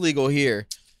 but it's legal here.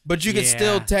 But you can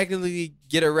still Yeah. technically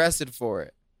get arrested for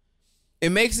it.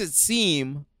 It makes it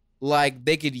seem like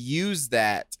they could use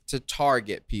that to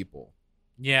target people,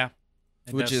 Yeah.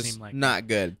 It which does is seem like not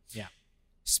good. Yeah.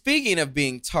 Speaking of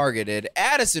being targeted,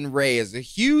 Addison Rae is a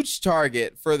huge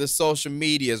target for the social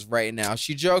medias right now.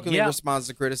 She jokingly Yeah. responds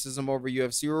to criticism over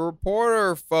UFC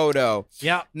reporter photo.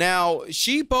 Yeah. Now,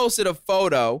 she posted a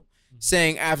photo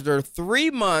saying, after 3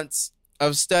 months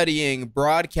of studying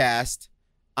broadcast,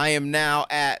 I am now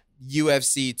at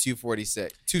UFC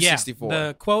 264.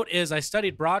 The quote is, "I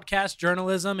studied broadcast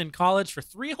journalism in college for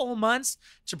 3 whole months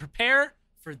to prepare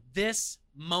for this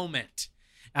moment."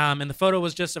 And the photo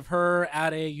was just of her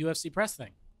at a UFC press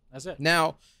thing. That's it.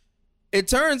 Now, it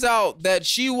turns out that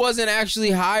she wasn't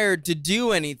actually hired to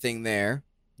do anything there.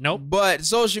 Nope. But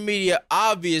social media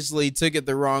obviously took it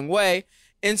the wrong way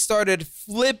and started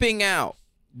flipping out.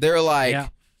 They're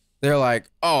like,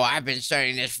 oh, I've been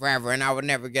studying this forever and I would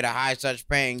never get a high such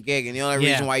paying gig. And the only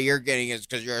reason why you're getting it is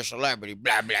because you're a celebrity.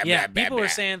 Blah, blah, yeah, blah, blah, people blah. were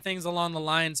saying things along the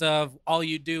lines of, all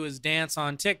you do is dance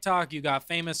on TikTok. You got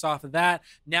famous off of that.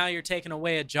 Now you're taking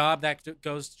away a job that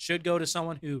should go to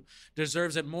someone who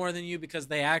deserves it more than you because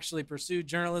they actually pursue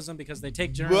journalism, because they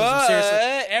take journalism seriously.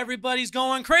 Everybody's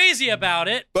going crazy about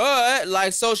it. But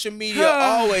like social media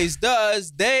always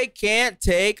does, they can't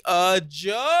take a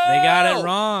joke. They got it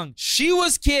wrong. She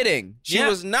was kidding. She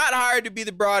was not hired to be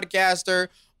the broadcaster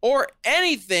or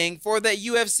anything for that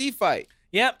UFC fight.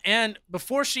 Yep, and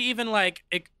before she even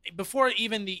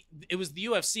it was the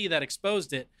UFC that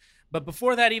exposed it. But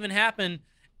before that even happened,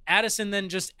 Addison then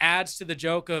just adds to the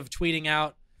joke of tweeting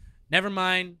out, "Never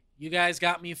mind, you guys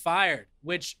got me fired,"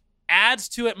 which adds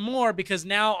to it more because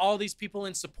now all these people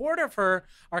in support of her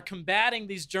are combating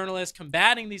these journalists,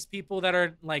 combating these people that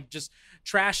are like just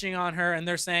trashing on her, and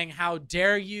they're saying, how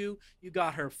dare you? You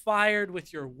got her fired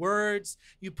with your words.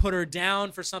 You put her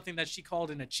down for something that she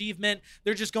called an achievement.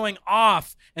 They're just going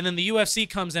off, and then the UFC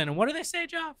comes in, and what do they say,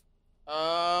 Joff?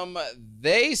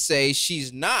 They say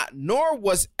she's not, nor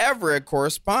was ever a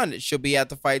correspondent. She'll be at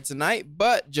the fight tonight,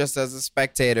 but just as a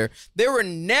spectator. There were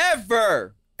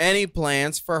never any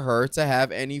plans for her to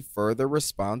have any further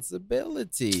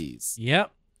responsibilities.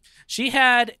 Yep. She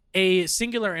had a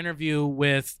singular interview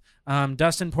with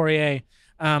Dustin Poirier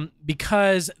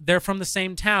because they're from the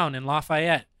same town in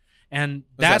Lafayette. And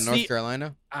that's North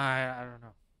Carolina? I don't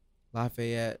know.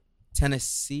 Lafayette,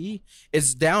 Tennessee?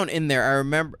 It's down in there. I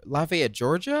remember Lafayette,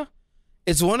 Georgia?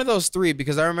 It's one of those three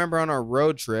because I remember on our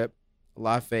road trip,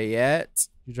 Lafayette.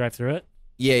 You drive through it?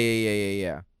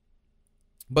 Yeah.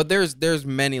 But there's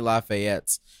many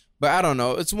Lafayettes, but I don't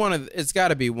know. It's got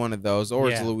to be one of those, or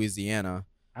it's Louisiana.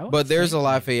 But there's a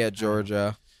Lafayette,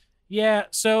 Georgia. Yeah,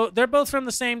 so they're both from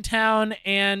the same town,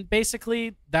 and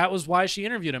basically that was why she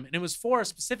interviewed him, and it was for a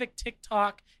specific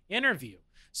TikTok interview.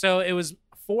 So it was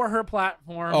for her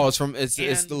platform. Oh,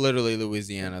 it's literally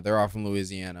Louisiana. They're all from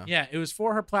Louisiana. Yeah, it was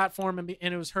for her platform, and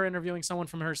it was her interviewing someone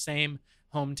from her same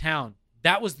hometown.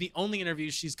 That was the only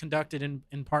interview she's conducted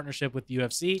in partnership with the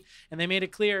UFC, and they made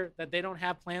it clear that they don't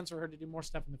have plans for her to do more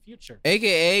stuff in the future.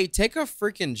 AKA, take a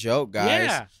freaking joke, guys.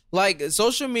 Yeah. Like,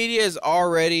 social media is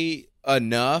already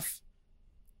enough.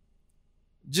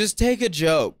 Just take a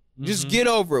joke. Just get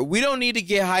over it. We don't need to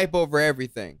get hype over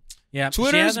everything. Yeah,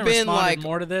 Twitter's she hasn't been responded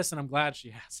more to this, and I'm glad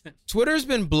she hasn't. Twitter's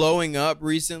been blowing up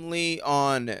recently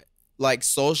on like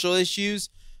social issues.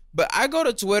 But I go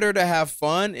to Twitter to have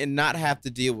fun and not have to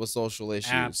deal with social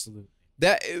issues. Absolutely.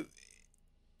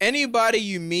 Anybody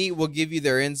you meet will give you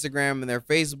their Instagram and their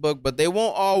Facebook, but they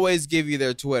won't always give you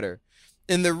their Twitter.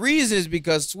 And the reason is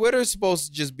because Twitter's supposed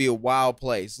to just be a wild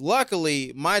place.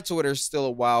 Luckily, my Twitter's still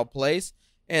a wild place,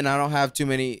 and I don't have too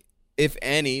many, if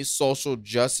any, social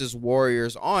justice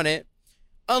warriors on it,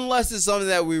 unless it's something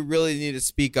that we really need to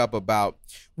speak up about.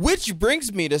 Which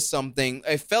brings me to something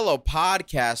a fellow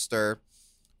podcaster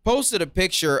posted a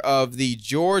picture of the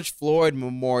George Floyd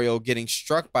Memorial getting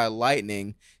struck by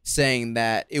lightning, saying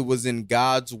that it was in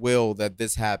God's will that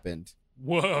this happened.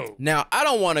 Whoa. Now, I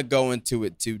don't want to go into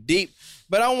it too deep,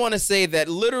 but I want to say that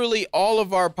literally all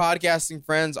of our podcasting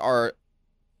friends are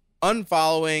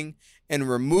unfollowing and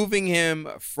removing him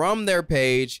from their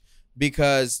page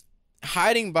because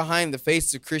hiding behind the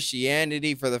face of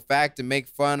Christianity for the fact to make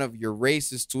fun of your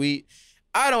racist tweet.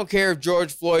 I don't care if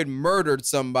George Floyd murdered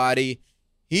somebody.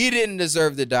 He didn't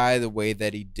deserve to die the way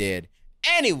that he did.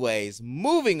 Anyways,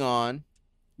 moving on,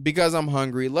 because I'm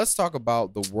hungry, let's talk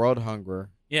about the world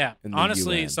hunger. Yeah, in the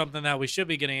honestly, UN. something that we should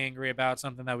be getting angry about,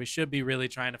 something that we should be really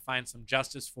trying to find some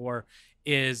justice for,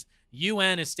 is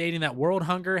UN is stating that world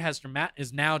hunger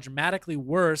is now dramatically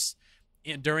worse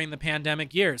during the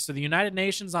pandemic years. So the United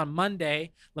Nations on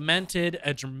Monday lamented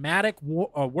a dramatic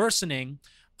worsening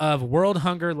of world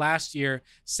hunger last year,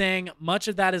 saying much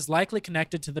of that is likely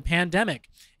connected to the pandemic,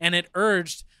 and it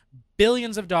urged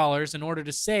billions of dollars in order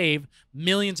to save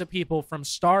millions of people from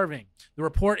starving. The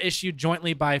report, issued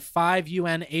jointly by 5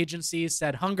 UN agencies,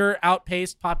 said hunger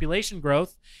outpaced population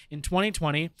growth in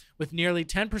 2020, with nearly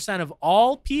 10% of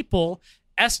all people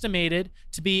estimated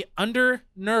to be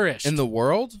undernourished. In the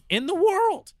world? In the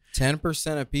world.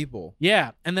 10% of people.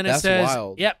 Yeah, and then it That's says,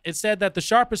 wild. yep, it said that the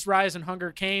sharpest rise in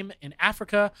hunger came in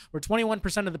Africa, where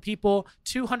 21% of the people,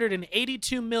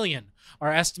 282 million,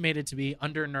 are estimated to be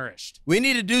undernourished. We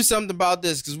need to do something about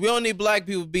this because we don't need black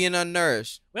people being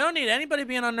unnourished. We don't need anybody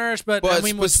being undernourished, but But I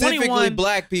mean, with specifically 21,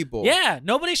 black people. yeah,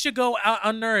 nobody should go out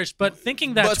unnourished. But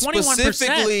thinking that But 21%,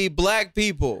 specifically black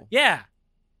people. yeah,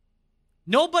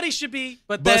 nobody should be.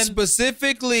 But But then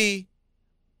specifically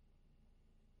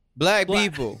black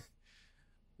Black- people.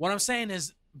 what I'm saying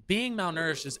is, being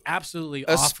malnourished is absolutely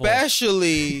awful.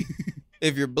 Especially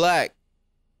if you're black.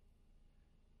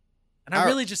 And I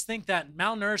really just think that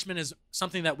malnourishment is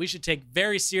something that we should take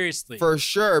very seriously. For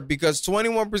sure. Because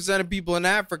 21% of people in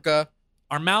Africa.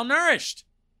 Are malnourished.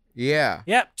 Yeah.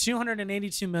 Yep,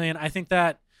 282 million. I think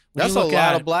that when That's you a look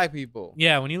lot at, of black people.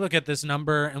 Yeah, when you look at this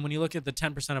number and when you look at the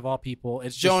 10% of all people,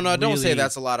 it's just Jonah, don't say really-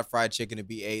 that's a lot of fried chicken to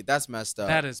be ate. That's messed up.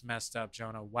 That is messed up,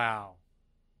 Jonah. Wow.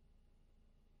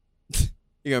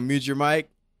 You gonna mute your mic?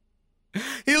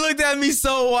 He looked at me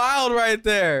so wild right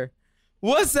there.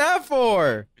 What's that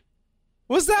for?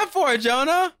 What's that for,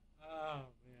 Jonah? Oh, man.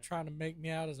 Trying to make me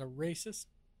out as a racist.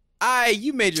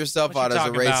 You made yourself What out you as a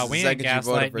talking about? racist We the ain't second you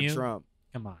voted gaslighting for you. Trump.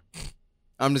 Come on.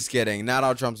 I'm just kidding. Not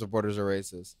all Trump supporters are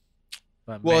racist.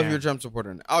 But Well, if man, you're a Trump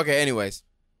supporter. Okay, anyways.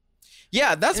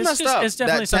 Yeah, that's It's messed just- up. it's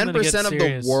definitely That something to get 10% of the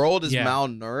serious. world is Yeah.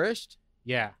 malnourished.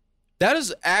 yeah. That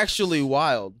is actually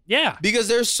wild. Yeah. Because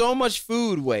there's so much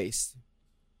food waste.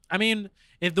 I mean,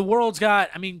 if the world's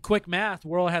got, quick math, the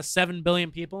world has 7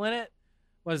 billion people in it.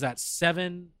 What is that?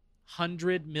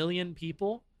 700 million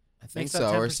people? I think Makes that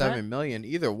so. Or 10%? 7 million.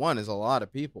 Either one is a lot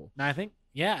of people. No, I think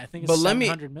it's But let me-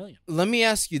 700 million. Let me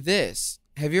ask you this.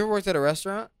 Have you ever worked at a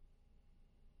restaurant?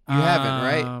 You haven't,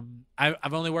 right?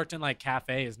 I've only worked in like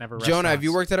cafes, never Jonah, have you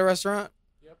restaurants. worked at a restaurant?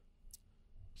 Yep.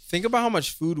 Think about how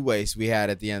much food waste we had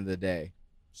at the end of the day.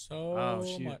 So Oh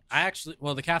shoot!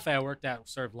 much. The cafe I worked at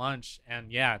served lunch,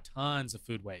 and yeah, tons of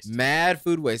food waste. Mad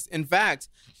food waste. In fact,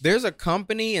 there's a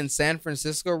company in San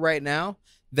Francisco right now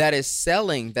that is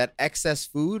selling that excess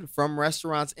food from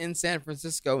restaurants in San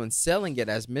Francisco and selling it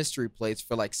as mystery plates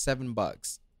for like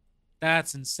 $7.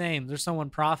 That's insane. There's someone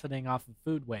profiting off of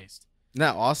food waste. Isn't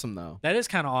that awesome though? That is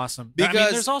kind of awesome. But,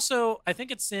 Because- there's also, I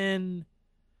think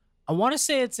I want to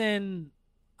say it's in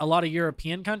a lot of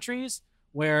European countries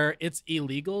where it's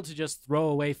illegal to just throw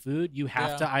away food. You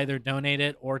have Yeah. to either donate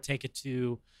it or take it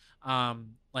to,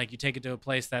 you take it to a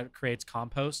place that creates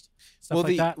compost, stuff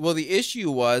like that. Well, the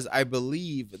issue was, I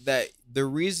believe that the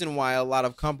reason why a lot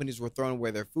of companies were throwing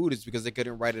away their food is because they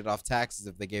couldn't write it off taxes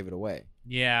if they gave it away.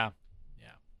 Yeah.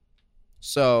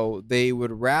 So they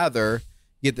would rather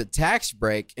get the tax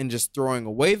break and just throwing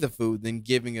away the food than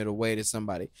giving it away to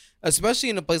somebody. Especially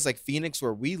in a place like Phoenix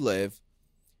where we live.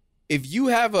 If you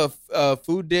have a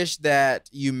food dish that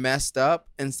you messed up,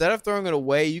 instead of throwing it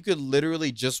away, you could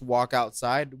literally just walk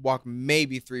outside, walk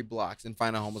maybe 3 blocks and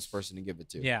find a homeless person to give it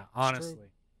to. Yeah, honestly.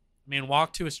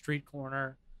 Walk to a street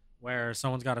corner where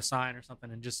someone's got a sign or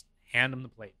something and just hand them the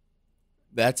plate.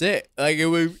 That's it. Like it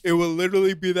would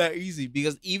literally be that easy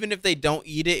because even if they don't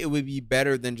eat it, it would be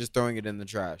better than just throwing it in the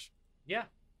trash. Yeah.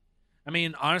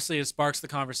 Honestly, it sparks the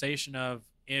conversation of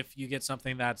if you get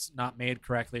something that's not made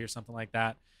correctly or something like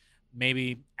that,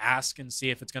 maybe ask and see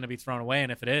if it's going to be thrown away.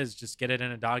 And if it is, just get it in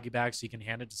a doggy bag so you can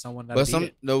hand it to someone that'll eat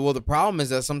it. The problem is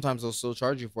that sometimes they'll still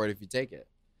charge you for it if you take it.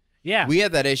 Yeah. We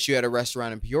had that issue at a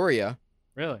restaurant in Peoria,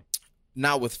 Really?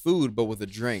 not with food, but with a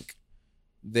drink.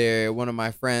 One of my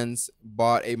friends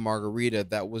bought a margarita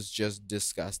that was just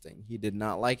disgusting. He did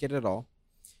not like it at all.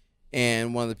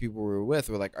 And one of the people we were with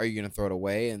were like, "Are you going to throw it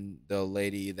away?" And the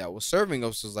lady that was serving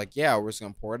us was like, "Yeah, we're just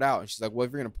going to pour it out." And she's like, "Well,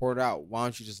 if you're going to pour it out, why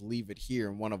don't you just leave it here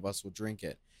and one of us will drink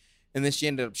it?" And then she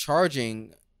ended up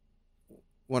charging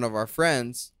one of our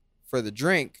friends for the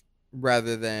drink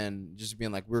rather than just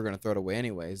being like, "We're going to throw it away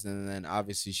anyways." And then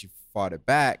obviously she fought it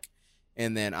back.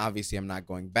 And then obviously I'm not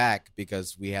going back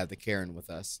because we had the Karen with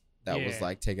us that was Yeah.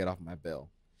 like, "Take it off my bill."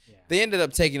 Yeah. They ended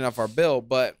up taking it off our bill,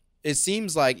 but it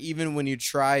seems like even when you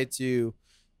try to,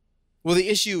 the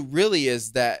issue really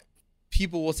is that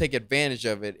people will take advantage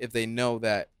of it if they know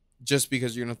that just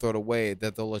because you're going to throw it away,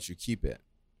 that they'll let you keep it.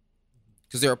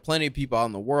 Because there are plenty of people out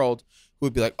in the world who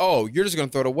would be like, "Oh, you're just going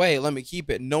to throw it away. Let me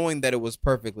keep it," knowing that it was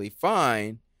perfectly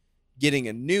fine, getting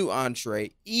a new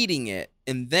entree, eating it,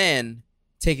 and then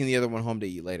taking the other one home to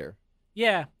eat later.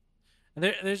 Yeah.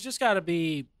 There's just got to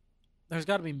be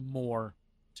more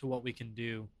to what we can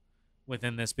do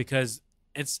within this because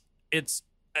it's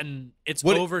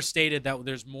What- overstated that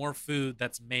there's more food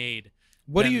that's made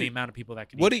What than do the you? amount of people that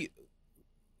can What eat. do you?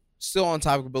 Still on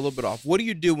topic, but a little bit off. What do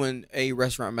you do when a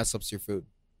restaurant messes up your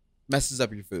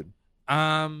food?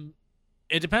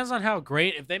 It depends on how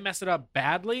great. If they mess it up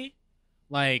badly,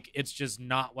 like it's just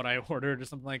not what I ordered or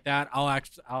something like that, I'll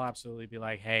absolutely be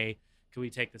like, hey, can we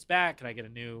take this back? Can I get a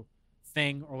new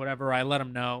thing or whatever? I let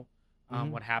them know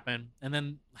what happened, and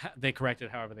then they correct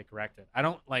it however they correct it. I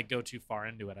don't like go too far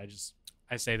into it.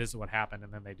 I say this is what happened,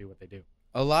 and then they do what they do.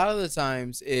 A lot of the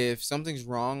times, if something's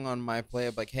wrong on my play,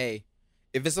 I'm like, hey,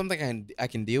 if it's something I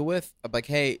can deal with, I'm like,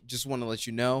 hey, just want to let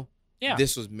you know,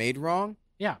 this was made wrong.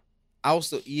 Yeah. I'll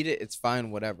still eat it. It's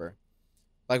fine, whatever.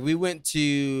 Like, we went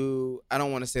to, I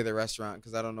don't want to say the restaurant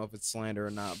because I don't know if it's slander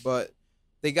or not, but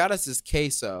they got us this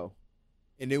queso,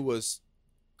 and it was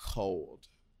cold.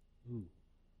 Ooh.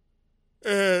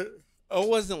 And I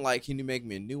wasn't like, can you make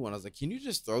me a new one? I was like, can you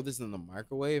just throw this in the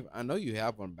microwave? I know you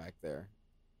have one back there.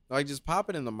 Like, just pop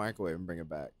it in the microwave and bring it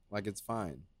back. Like, it's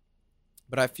fine.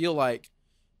 But I feel like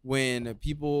when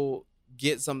people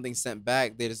get something sent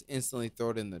back, they just instantly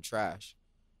throw it in the trash.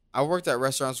 I worked at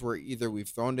restaurants where either we've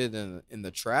thrown it in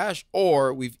the trash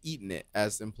or we've eaten it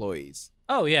as employees.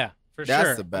 Oh, yeah, for That's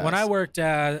sure. the best. When I worked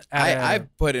I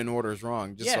put in orders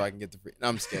wrong just so I can get the free. No,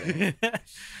 I'm just kidding.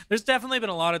 There's definitely been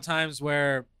a lot of times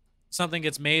where something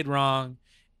gets made wrong,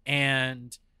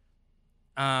 and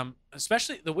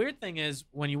especially the weird thing is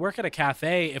when you work at a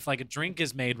cafe, if like a drink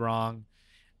is made wrong,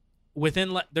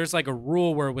 there's like a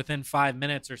rule where within 5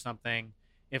 minutes or something,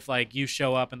 if like you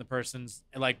show up and the person's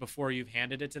like before you've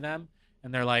handed it to them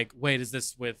and they're like, wait, is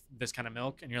this with this kind of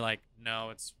milk? And you're like, no,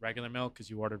 it's regular milk because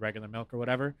you ordered regular milk or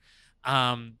whatever.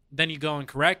 Then you go and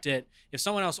correct it. If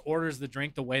someone else orders the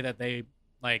drink the way that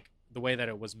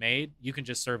it was made, you can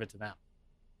just serve it to them.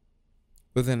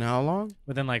 Within how long?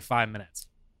 Within like 5 minutes.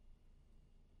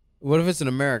 What if it's an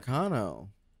Americano?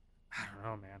 I don't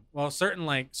know, man. Well, certain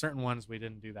ones we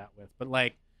didn't do that with, but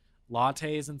like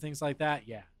lattes and things like that,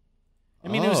 yeah. I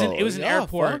mean, it was an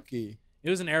airport. Funky. It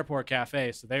was an airport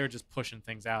cafe, so they were just pushing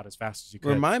things out as fast as you could.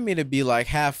 Remind me to be like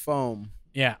half foam.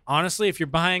 Yeah, honestly, if you're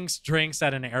buying drinks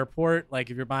at an airport, like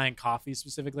if you're buying coffee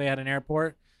specifically at an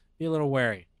airport, be a little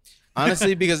wary.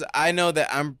 Honestly, because I know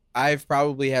that I've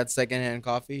probably had secondhand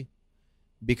coffee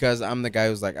because I'm the guy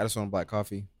who's like, I just want black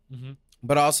coffee. Mm-hmm.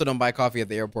 But I also don't buy coffee at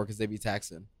the airport because they be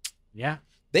taxing. Yeah.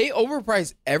 They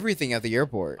overprice everything at the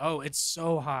airport. Oh, it's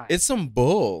so high. It's some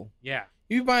bull. Yeah.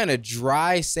 You be buying a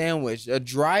dry sandwich, a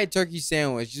dry turkey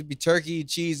sandwich, just be turkey,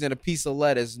 cheese, and a piece of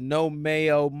lettuce, no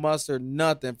mayo, mustard,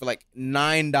 nothing for like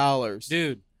 $9.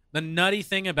 Dude, the nutty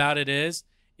thing about it is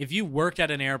if you work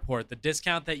at an airport, the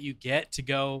discount that you get to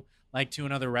go like to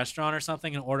another restaurant or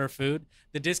something and order food,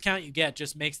 the discount you get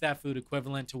just makes that food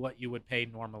equivalent to what you would pay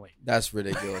normally. That's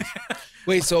ridiculous.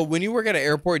 Wait, so when you work at an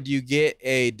airport, do you get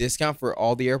a discount for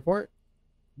all the airport?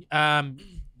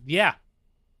 Yeah.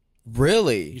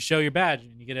 Really? You show your badge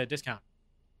and you get a discount.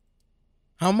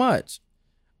 How much?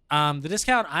 The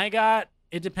discount I got,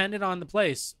 it depended on the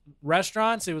place.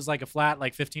 Restaurants, it was like a flat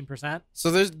like 15%.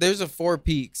 So there's a Four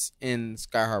Peaks in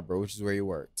Sky Harbor, which is where you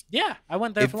worked. Yeah, I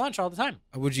went there for lunch all the time.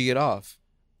 What'd you get off?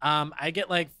 I get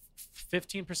like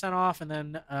 15% off and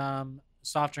then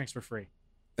soft drinks for free.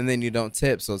 And then you don't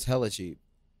tip, so it's hella cheap.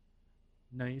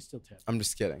 No, you still tip. I'm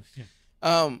just kidding.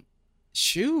 Yeah.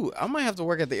 Shoot, I might have to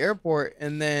work at the airport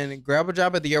and then grab a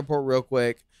job at the airport real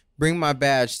quick, bring my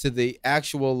badge to the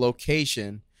actual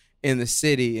location in the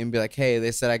city and be like, hey,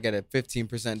 they said I get a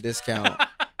 15% discount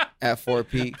at Four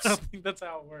Peaks. I don't think that's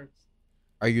how it works.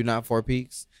 Are you not Four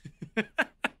Peaks?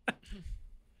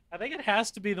 I think it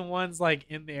has to be the ones like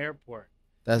in the airport.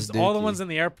 That's all the dookie. ones in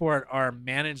the airport are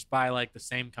managed by like the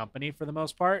same company for the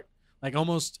most part. Like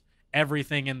almost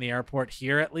everything in the airport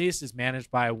here at least is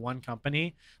managed by one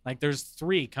company. Like there's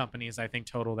 3 companies I think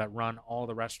total that run all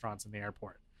the restaurants in the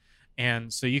airport.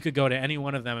 And so you could go to any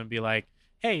one of them and be like,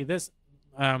 hey,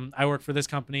 I work for this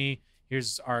company.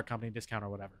 Here's our company discount or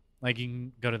whatever. Like you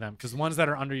can go to them because the ones that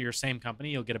are under your same company,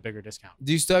 you'll get a bigger discount.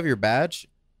 Do you still have your badge?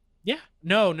 Yeah.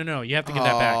 No. You have to give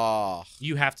that back. Oh.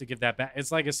 You have to give that back.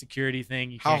 It's like a security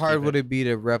thing. How hard would it be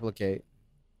to replicate?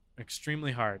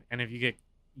 Extremely hard. And if you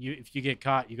get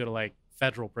caught, you go to like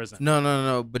federal prison.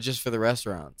 No. But just for the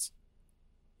restaurants.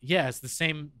 Yeah, it's the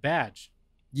same badge.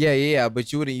 Yeah.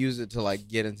 But you wouldn't use it to like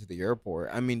get into the airport.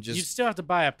 I mean, You still have to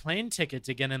buy a plane ticket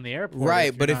to get in the airport.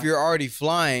 Right, but if you're already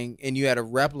flying and you had a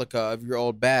replica of your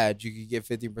old badge, you could get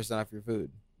 15% off your food.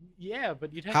 Yeah,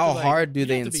 but you'd have How to like, hard do you'd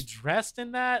they have to be dressed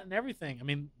in that and everything. I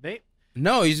mean,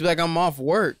 No, you just be like, I'm off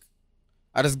work.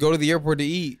 I just go to the airport to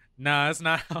eat. No, that's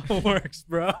not how it works,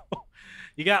 bro.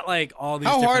 You got like all these.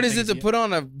 How hard different is it to put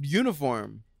on a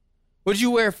uniform? What'd you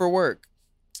wear for work?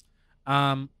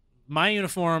 My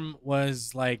uniform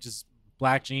was like just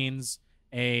black jeans,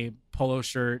 a polo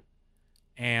shirt,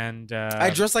 and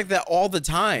I dress like that all the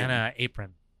time. and an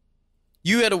apron.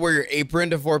 You had to wear your apron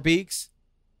to Four Peaks?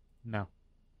 No.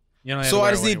 You don't have So to I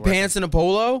wear just it when need you're working. pants and a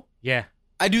polo? Yeah.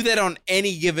 I do that on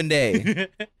any given day.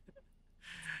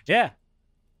 Yeah.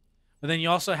 But then you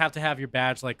also have to have your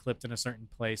badge like clipped in a certain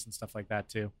place and stuff like that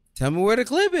too. Tell me where to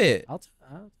clip it. I'll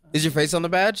Is your face on the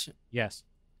badge? Yes.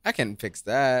 I can fix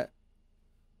that.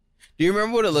 Do you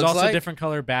remember what it There's looks also like? different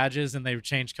color badges, and they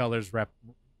change colors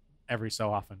every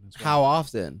so often as well. How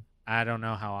often? I don't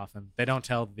know how often. They don't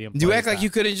tell the employees. Do you act like that. you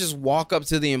couldn't just walk up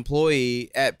to the employee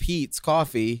at Pete's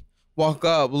Coffee, walk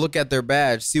up, look at their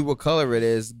badge, see what color it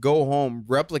is, go home,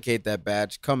 replicate that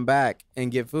badge, come back,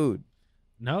 and get food?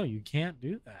 No, you can't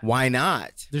do that. Why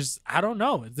not? I don't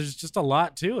know. There's just a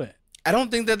lot to it. I don't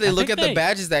think that they I look think at the they-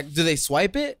 badges. Do they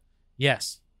swipe it?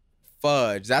 Yes.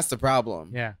 Fudge. That's the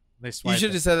problem. Yeah. They You swipe should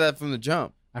it. have said that from the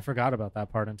jump. I forgot about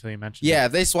that part until you mentioned Yeah, it.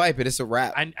 if they swipe it, it's a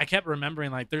wrap. I kept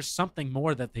remembering like there's something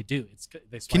more that they do.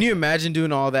 They swipe Can you it. imagine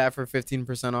doing all that for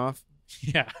 15% off?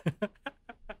 Yeah.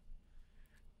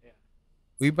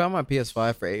 We bought my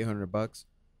PS5 for $800.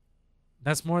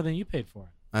 That's more than you paid for it.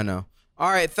 I know. All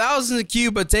right, thousands of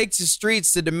Cuba take to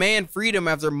streets to demand freedom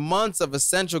after months of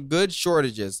essential goods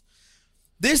shortages.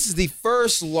 This is the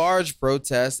first large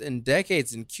protest in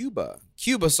decades in Cuba.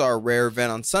 Cuba saw a rare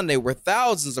event on Sunday where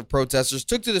thousands of protesters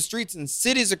took to the streets in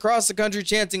cities across the country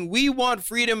chanting, "We want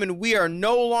freedom and we are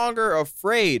no longer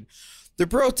afraid." The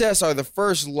protests are the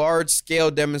first large-scale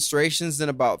demonstrations in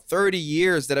about 30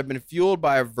 years that have been fueled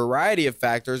by a variety of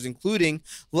factors, including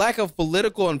lack of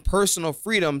political and personal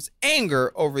freedoms,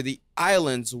 anger over the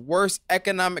island's worst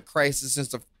economic crisis since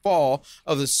the fall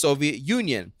of the Soviet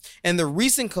Union, and the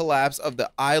recent collapse of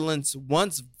the island's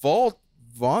once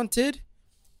vaunted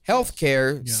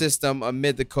healthcare system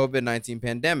amid the COVID-19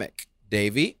 pandemic.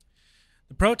 Davey?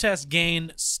 The protests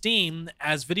gained steam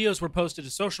as videos were posted to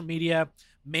social media,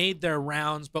 made their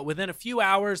rounds, but within a few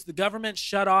hours, the government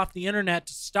shut off the internet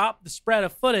to stop the spread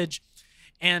of footage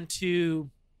and to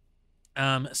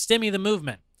stymie the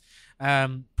movement.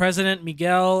 President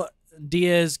Miguel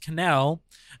Diaz-Canel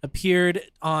appeared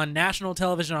on national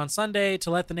television on Sunday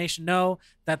to let the nation know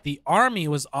that the army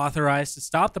was authorized to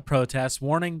stop the protests,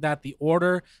 warning that the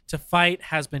order to fight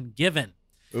has been given.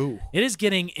 Ooh. It is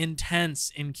getting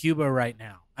intense in Cuba right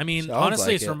now. I mean, Sounds honestly,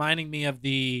 like it's it. reminding me of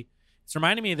the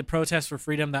protests for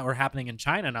freedom that were happening in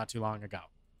China not too long ago.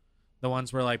 The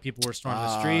ones where like people were storming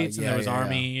the streets and yeah, there was yeah,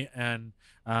 army and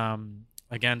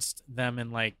against them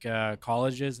in like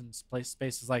colleges and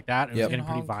spaces like that. It Yep. was getting In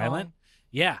pretty Hong violent. Kong?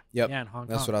 Yeah. Yep. Yeah, in Hong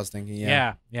Kong. That's what I was thinking,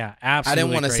 yeah. Yeah, I absolutely.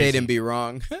 didn't want to say it crazy. and be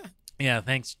wrong. Yeah,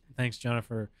 thanks, Jonah,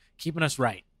 for keeping us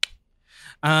right.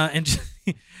 And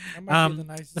That might be the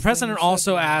nicest the thing president you said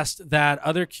also tonight. asked that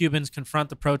other Cubans confront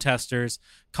the protesters,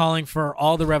 calling for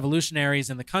all the revolutionaries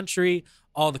in the country,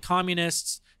 all the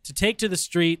communists, to take to the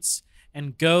streets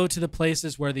and go to the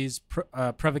places where these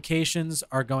provocations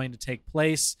are going to take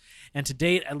place. And to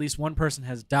date, at least one person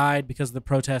has died because of the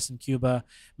protests in Cuba.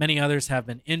 Many others have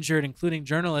been injured, including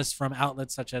journalists from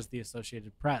outlets such as the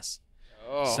Associated Press.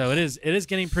 Oh. So it is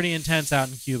getting pretty intense out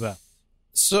in Cuba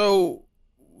So,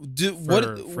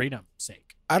 for freedom's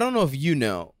sake. I don't know if you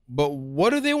know, but what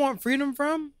do they want freedom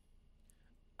from?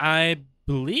 I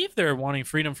believe they're wanting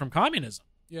freedom from communism.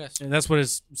 Yes. And that's what it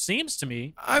seems to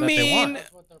me. I that they mean, want.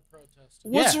 That's what they're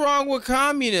protesting. What's Yeah. wrong with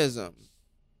communism?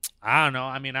 I don't know.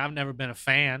 I mean, I've never been a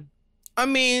fan. I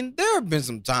mean, there have been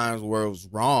some times where it was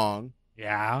wrong.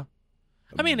 Yeah.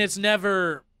 I mean, it's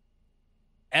never,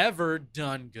 ever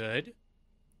done good.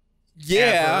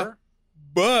 Yeah, Ever.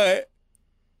 but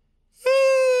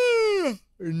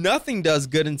nothing does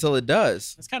good until it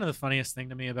does. That's kind of the funniest thing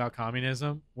to me about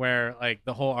communism, where like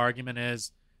the whole argument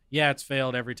is, yeah, it's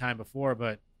failed every time before,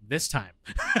 but this time.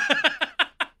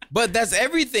 But that's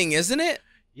everything, isn't it?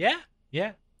 Yeah.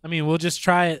 I mean, we'll just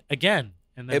try it again.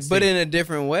 And then But see. in a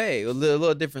different way, a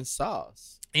little different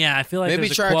sauce. Yeah, I feel like Maybe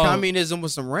there's try a quote, communism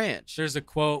with some ranch. There's a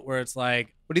quote where it's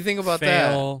like, What do you think about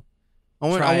that? fail. I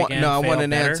want try again, I want fail an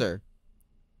better. answer.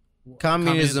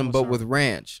 Communism, but with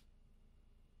ranch.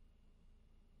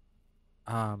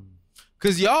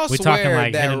 Because y'all We talking swear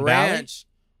like that Hidden Valley? ranch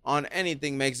on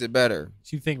anything makes it better.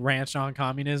 Do you think ranch on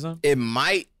communism? It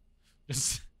might.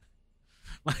 Just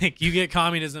like you get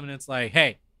communism and it's like,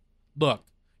 hey, look,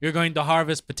 you're going to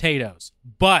harvest potatoes,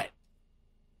 but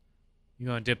you're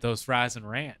going to dip those fries in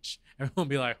ranch. Everyone will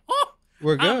be like, oh,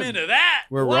 We're good. I'm into that.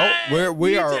 We're What?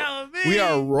 we You are telling me? we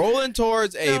are rolling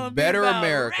towards a Telling me better about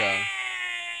America. ranch.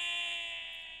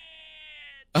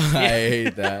 I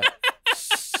hate that.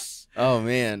 Oh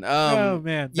man. Oh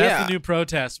man, that's yeah. the new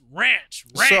protest. Ranch.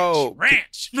 So-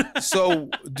 ranch. So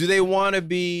do they want to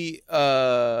be?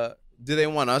 Do they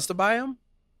want us to buy them?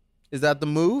 Is that the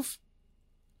move?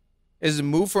 Is it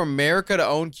move for America to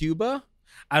own Cuba?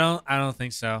 I don't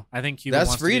think so. I think Cuba That's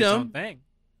wants to do its freedom. own thing.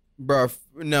 Bruh,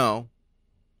 no.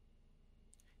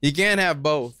 You can't have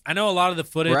both. I know a lot of the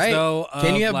footage Right? though.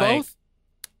 Can you of, have like, both?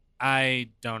 I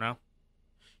don't know.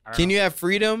 Can you have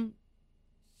freedom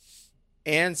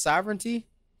and sovereignty?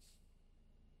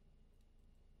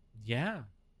 Yeah.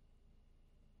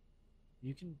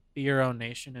 You can be your own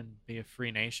nation and be a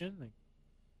free nation, like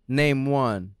Name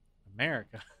one.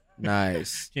 America.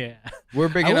 Nice. Yeah. We're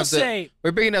big I will enough to say,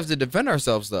 we're big enough to defend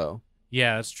ourselves though.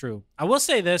 yeah, that's true. I will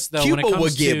say this though, Cuba when it comes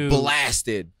would get to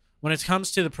blasted. when it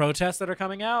comes to the protests that are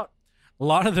coming out, a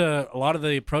lot of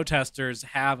the protesters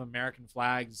have American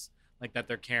flags like that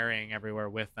they're carrying everywhere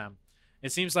with them.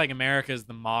 It seems like America is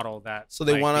the model that So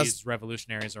they like, want us- these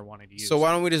revolutionaries are wanting to use. So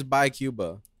why don't we just buy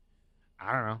Cuba?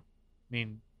 I don't know. I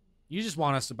mean, you just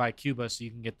want us to buy Cuba so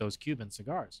you can get those Cuban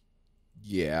cigars.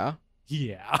 Yeah.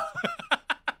 Yeah.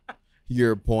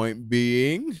 Your point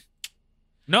being,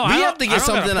 No, we I have to don't- get I don't got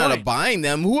a something out of point. buying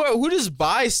them. Who just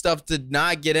buys stuff to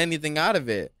not get anything out of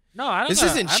it? No, I don't. This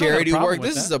got- isn't I don't have a charity problem work. with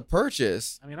This is that. a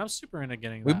purchase. I mean, I'm super into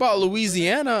getting. We that. bought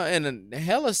Louisiana and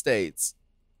hella states.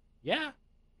 Yeah.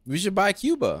 We should buy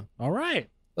Cuba. All right.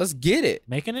 Let's get it.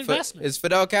 Make an Fi- investment. Is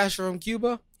Fidel Castro from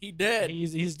Cuba? He dead.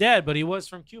 He's dead, but he was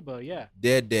from Cuba. Yeah.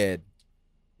 Dead.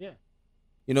 Yeah.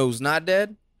 You know who's not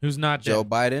dead? Who's not dead? Joe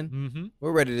Biden. Mm-hmm.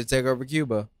 We're ready to take over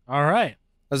Cuba. All right.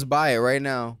 Let's buy it right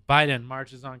now. Biden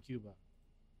marches on Cuba.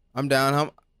 I'm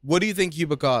down. What do you think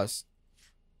Cuba costs?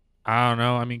 I don't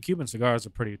know. I mean, Cuban cigars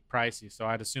are pretty pricey, so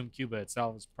I'd assume Cuba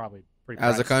itself is probably pretty.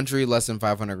 As a pricey. country, less than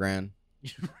 500 grand.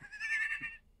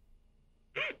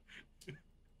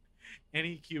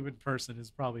 Any Cuban person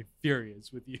is probably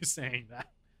furious with you saying that.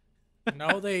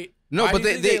 No, they. No, why but do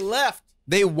you think they left.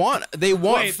 they want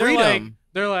Wait, freedom.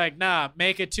 They're like, nah,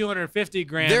 make it 250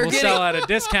 grand. They're We'll getting- sell at a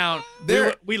discount.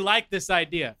 They're- we like this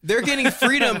idea. They're getting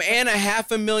freedom and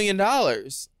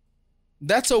 $500,000.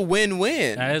 That's a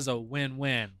win-win. That is a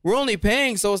win-win. We're only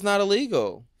paying so it's not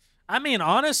illegal. I mean,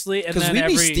 honestly, and Because then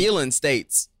we be stealing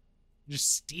states.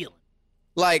 just stealing,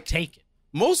 Like take it.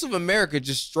 most of America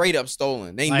just straight up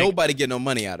stolen. Ain't Like- nobody get no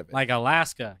money out of it. Like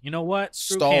Alaska. You know what?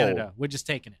 Screw Stole. Canada. We're just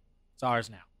taking it. It's ours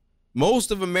now.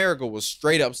 Most of America was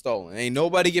straight up stolen. Ain't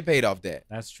nobody get paid off that.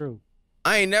 That's true.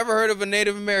 I ain't never heard of a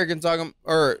Native American talking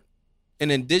or an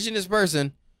indigenous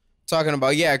person talking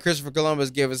about, yeah, Christopher Columbus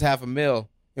gave us $500,000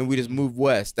 and we just moved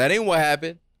west. That ain't what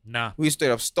happened. Nah. We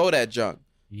straight up stole that junk.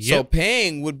 So Yep.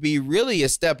 paying would be really a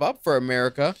step up for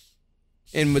America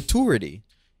in maturity.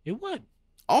 It would.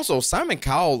 Also, Simon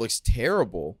Cowell looks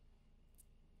terrible.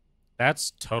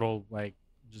 That's total, like,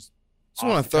 just Just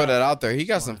want to throw that out there. He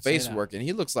got Just some wanna say face that. work and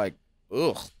he looks like,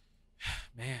 ugh.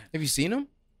 man. Have you seen him?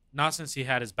 Not since he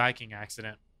had his biking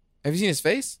accident. Have you seen his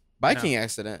face? Biking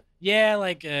accident. Yeah,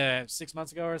 like 6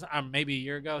 months ago or maybe a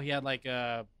year ago, he had like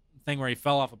a thing where he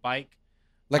fell off a bike.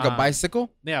 Like a bicycle?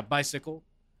 Yeah, bicycle.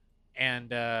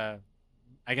 And I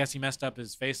guess he messed up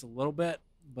his face a little bit.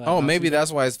 But Oh, not maybe too bad.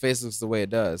 that's why his face looks the way it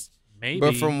does. Maybe.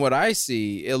 But from what I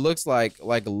see, it looks like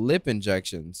lip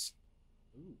injections.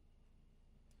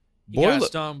 he Boy, got look,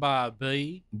 stung by a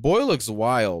bee. boy looks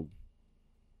wild.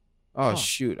 Oh Huh.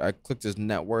 shoot! I clicked his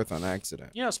net worth on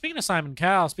accident. You know, speaking of Simon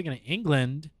Cowell, speaking of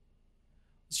England,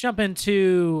 let's jump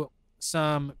into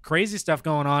some crazy stuff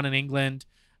going on in England,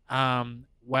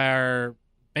 where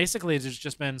basically there's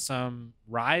just been some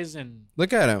rise in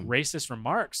Look at him. racist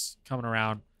remarks coming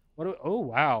around. Oh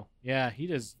wow, yeah, he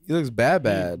does. He looks bad.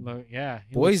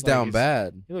 He Boy's looks like down he's-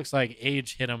 bad. He looks like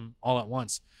age hit him all at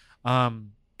once.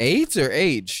 AIDS or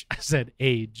age? I said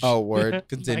age. Oh, word. My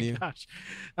Continue. gosh.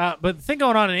 But the thing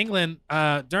going on in England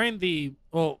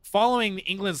following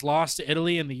England's loss to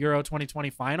Italy in the Euro 2020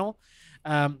 final,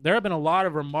 there have been a lot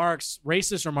of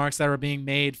racist remarks that are being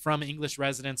made from English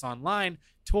residents online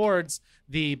towards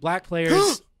the black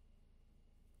players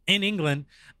in England.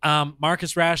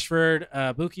 Marcus Rashford,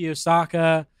 Bukayo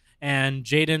Saka, and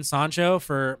Jadon Sancho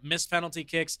for missed penalty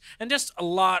kicks, and just a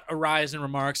lot of rise in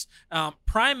remarks.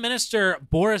 Prime Minister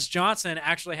Boris Johnson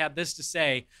actually had this to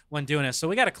say when doing this. So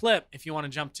we got a clip if you want to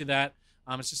jump to that.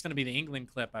 It's just going to be the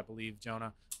England clip, I believe,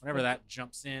 Jonah. Whenever that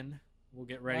jumps in, we'll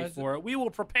get ready for it. We will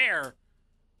prepare.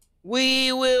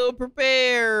 We will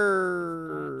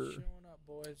prepare. Showing up,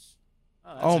 boys.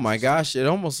 that's Oh my interesting. gosh! It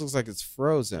almost looks like it's It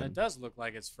frozen. does look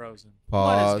like it's frozen.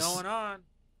 Pause. What is going on?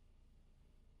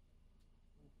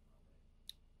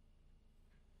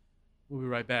 We'll be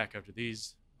right back after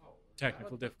these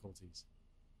technical difficulties.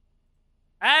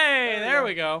 Hey, there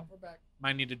we go. We're back.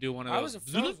 Might need to do one of I those. was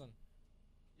frozen.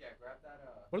 Yeah, grab that.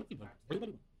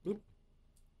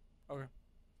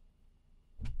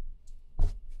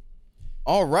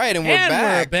 All right, and we're And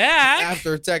back. we're back.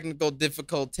 After technical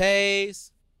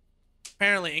difficulties.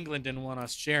 Apparently, England didn't want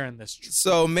us sharing this.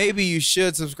 So maybe you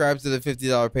should subscribe to the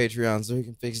 $50 Patreon so we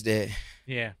can fix that.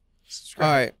 Yeah.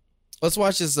 All right, let's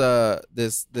watch this.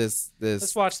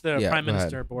 Let's watch the Yeah, Prime go ahead.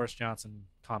 Minister Boris Johnson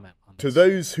comment on To this.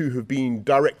 those who have been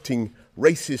directing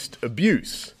racist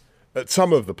abuse at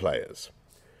some of the players,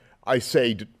 I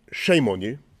say shame on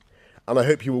you, and I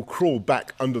hope you will crawl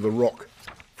back under the rock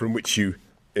from which you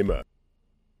emerged.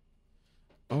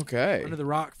 Okay. Under the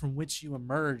rock from which you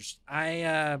emerged.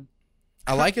 I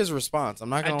like his response. I'm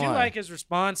not I gonna do lie. like his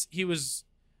response. He was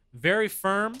very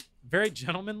firm, very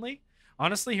gentlemanly.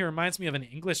 Honestly, he reminds me of an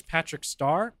English Patrick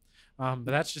Starr, but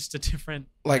that's just a different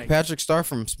like Patrick Starr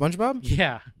from SpongeBob.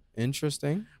 Yeah,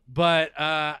 Interesting. but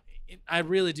I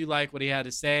really do like what he had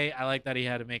to say. I like that he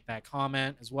had to make that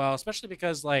comment as well, especially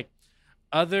because like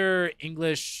other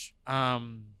English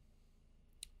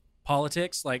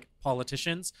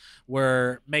politicians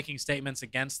were making statements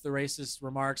against the racist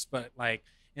remarks, but like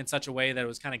in such a way that it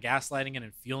was kind of gaslighting it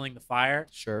and fueling the fire.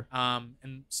 Sure.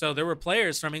 And so there were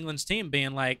players from England's team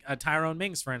being like, Tyrone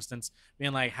Mings, for instance,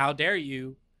 being like, how dare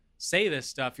you say this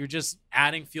stuff? You're just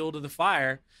adding fuel to the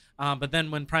fire. But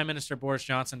then when Prime Minister Boris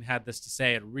Johnson had this to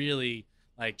say, it really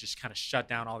like just kind of shut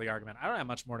down all the argument. I don't have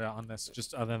much more to on this,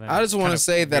 just other than I just want kind to of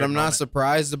say that weird I'm not moment.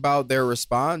 surprised about their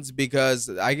response because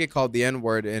I get called the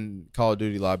N-word in Call of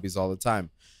Duty lobbies all the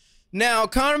time. Now,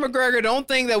 Conor McGregor, don't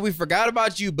think that we forgot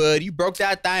about you, bud. You broke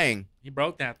that thing. He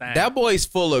broke that thing. That boy's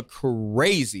full of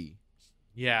crazy,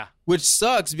 Yeah. which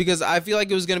sucks because I feel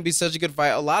like it was going to be such a good fight.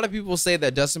 A lot of people say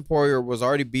that Dustin Poirier was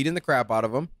already beating the crap out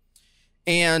of him.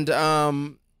 And,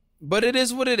 but it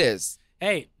is what it is.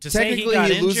 Hey, to say he Technically, got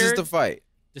he loses injured, the fight.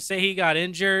 to say he got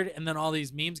injured, and then all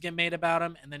these memes get made about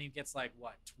him, and then he gets like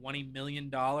what, $20 million in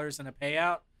a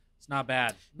payout. It's not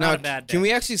bad. Not Now, a bad day. can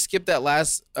we actually skip that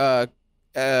last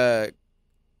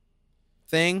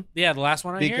thing? Yeah, the last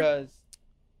one on here. Because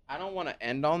I don't want to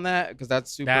end on that because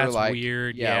that's super That's like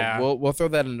weird, yeah. We'll throw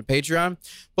that in the Patreon.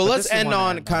 But let's this is end one to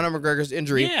on end Conor McGregor's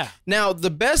injury. Yeah. Now, the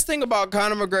best thing about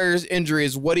Conor McGregor's injury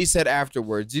is what he said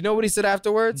afterwards. You know what he said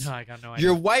afterwards? No, I got no idea.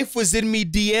 Your wife was in me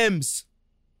DMs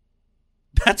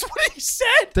That's what he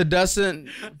said. to Dustin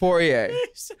Poirier.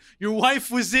 Your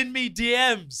wife was in me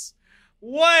DMs.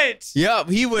 What? Yep,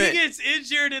 he He went. gets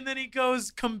injured and then he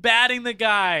goes combating the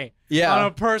guy on Yeah,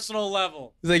 a personal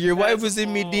level. he's like your wife That's was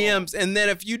in me all. DMs, and then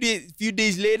a few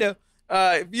days later,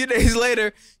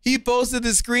 he posted the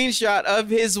screenshot of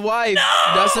his wife,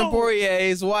 Dustin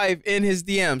Poirier's wife, in his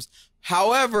DMs.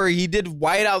 However, he did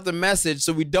white out the message,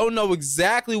 so we don't know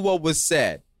exactly what was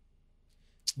said.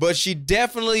 But she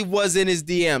definitely was in his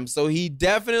DMs, so he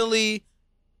definitely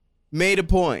made a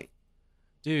point.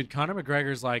 Dude, Conor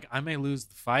McGregor's like, I may lose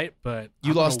the fight, but You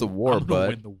I'm lost gonna- the war, I'm gonna bud.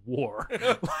 win the war.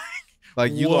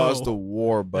 Like, you Whoa. lost the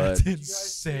war, bud. That's Did you guys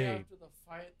see insane. after the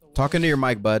fight, the Talking to your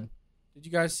mic, bud. Did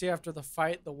you guys see after the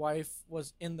fight, the wife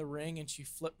was in the ring and she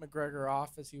flipped McGregor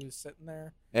off as he was sitting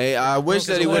there? Hey, I wish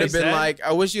that he what would he have been said? like,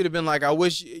 I wish you'd have been like, I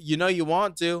wish, you know, you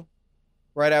want to.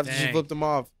 Right after she Dang. flipped him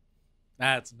off.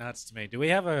 That's nuts to me. Do we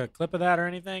have a clip of that or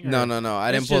anything? No. Or-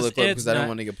 I didn't It's pull the just- clip it's because I didn't not-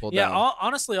 want to get pulled Yeah, down.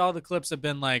 honestly, all the clips have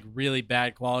been like really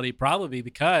bad quality, probably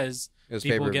because It was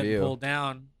people getting pay-per-view. pulled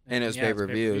down. And it was yeah, it's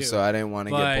pay-per-view, so I didn't want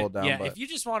to get pulled down. Yeah, but if you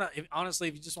just want to, honestly,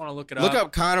 if you just want to look it look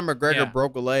up Conor McGregor Yeah.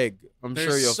 broke a leg. I'm there's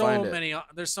sure you'll so find it. many.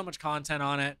 There's so much content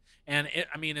on it, and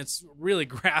it's really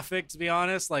graphic to be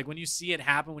honest. Like when you see it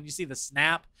happen, when you see the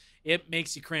snap, it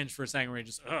makes you cringe for a second. Where you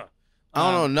just, ugh. I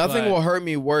don't know. Nothing but- will hurt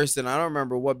me worse than I don't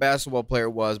remember what basketball player it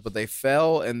was, but they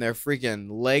fell and their freaking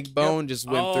leg bone just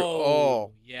went through.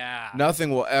 Oh, yeah,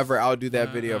 nothing will ever outdo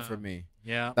that video Uh-huh. for me.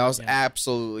 yeah, That was yeah.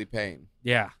 absolutely pain.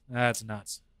 Yeah, that's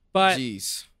nuts. But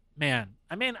Jeez. man,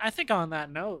 I mean, I think on that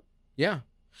note, Yeah.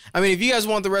 I mean, if you guys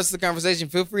want the rest of the conversation,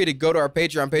 feel free to go to our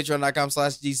Patreon,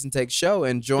 patreon.com/DecentTakeShow,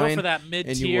 and go join. for that And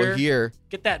mid-tier. you will hear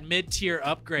Get that mid-tier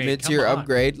upgrade. mid-tier Come on.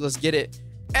 upgrade. Let's get it.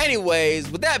 Anyways,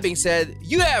 with that being said,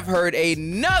 you have heard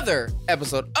another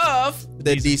episode of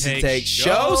the Decent Take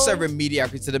Show, serving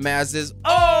mediocrity to the masses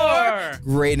or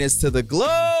greatness to the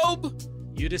globe.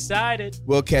 You decided.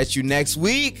 We'll catch you next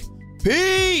week.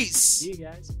 Peace. See you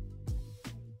guys.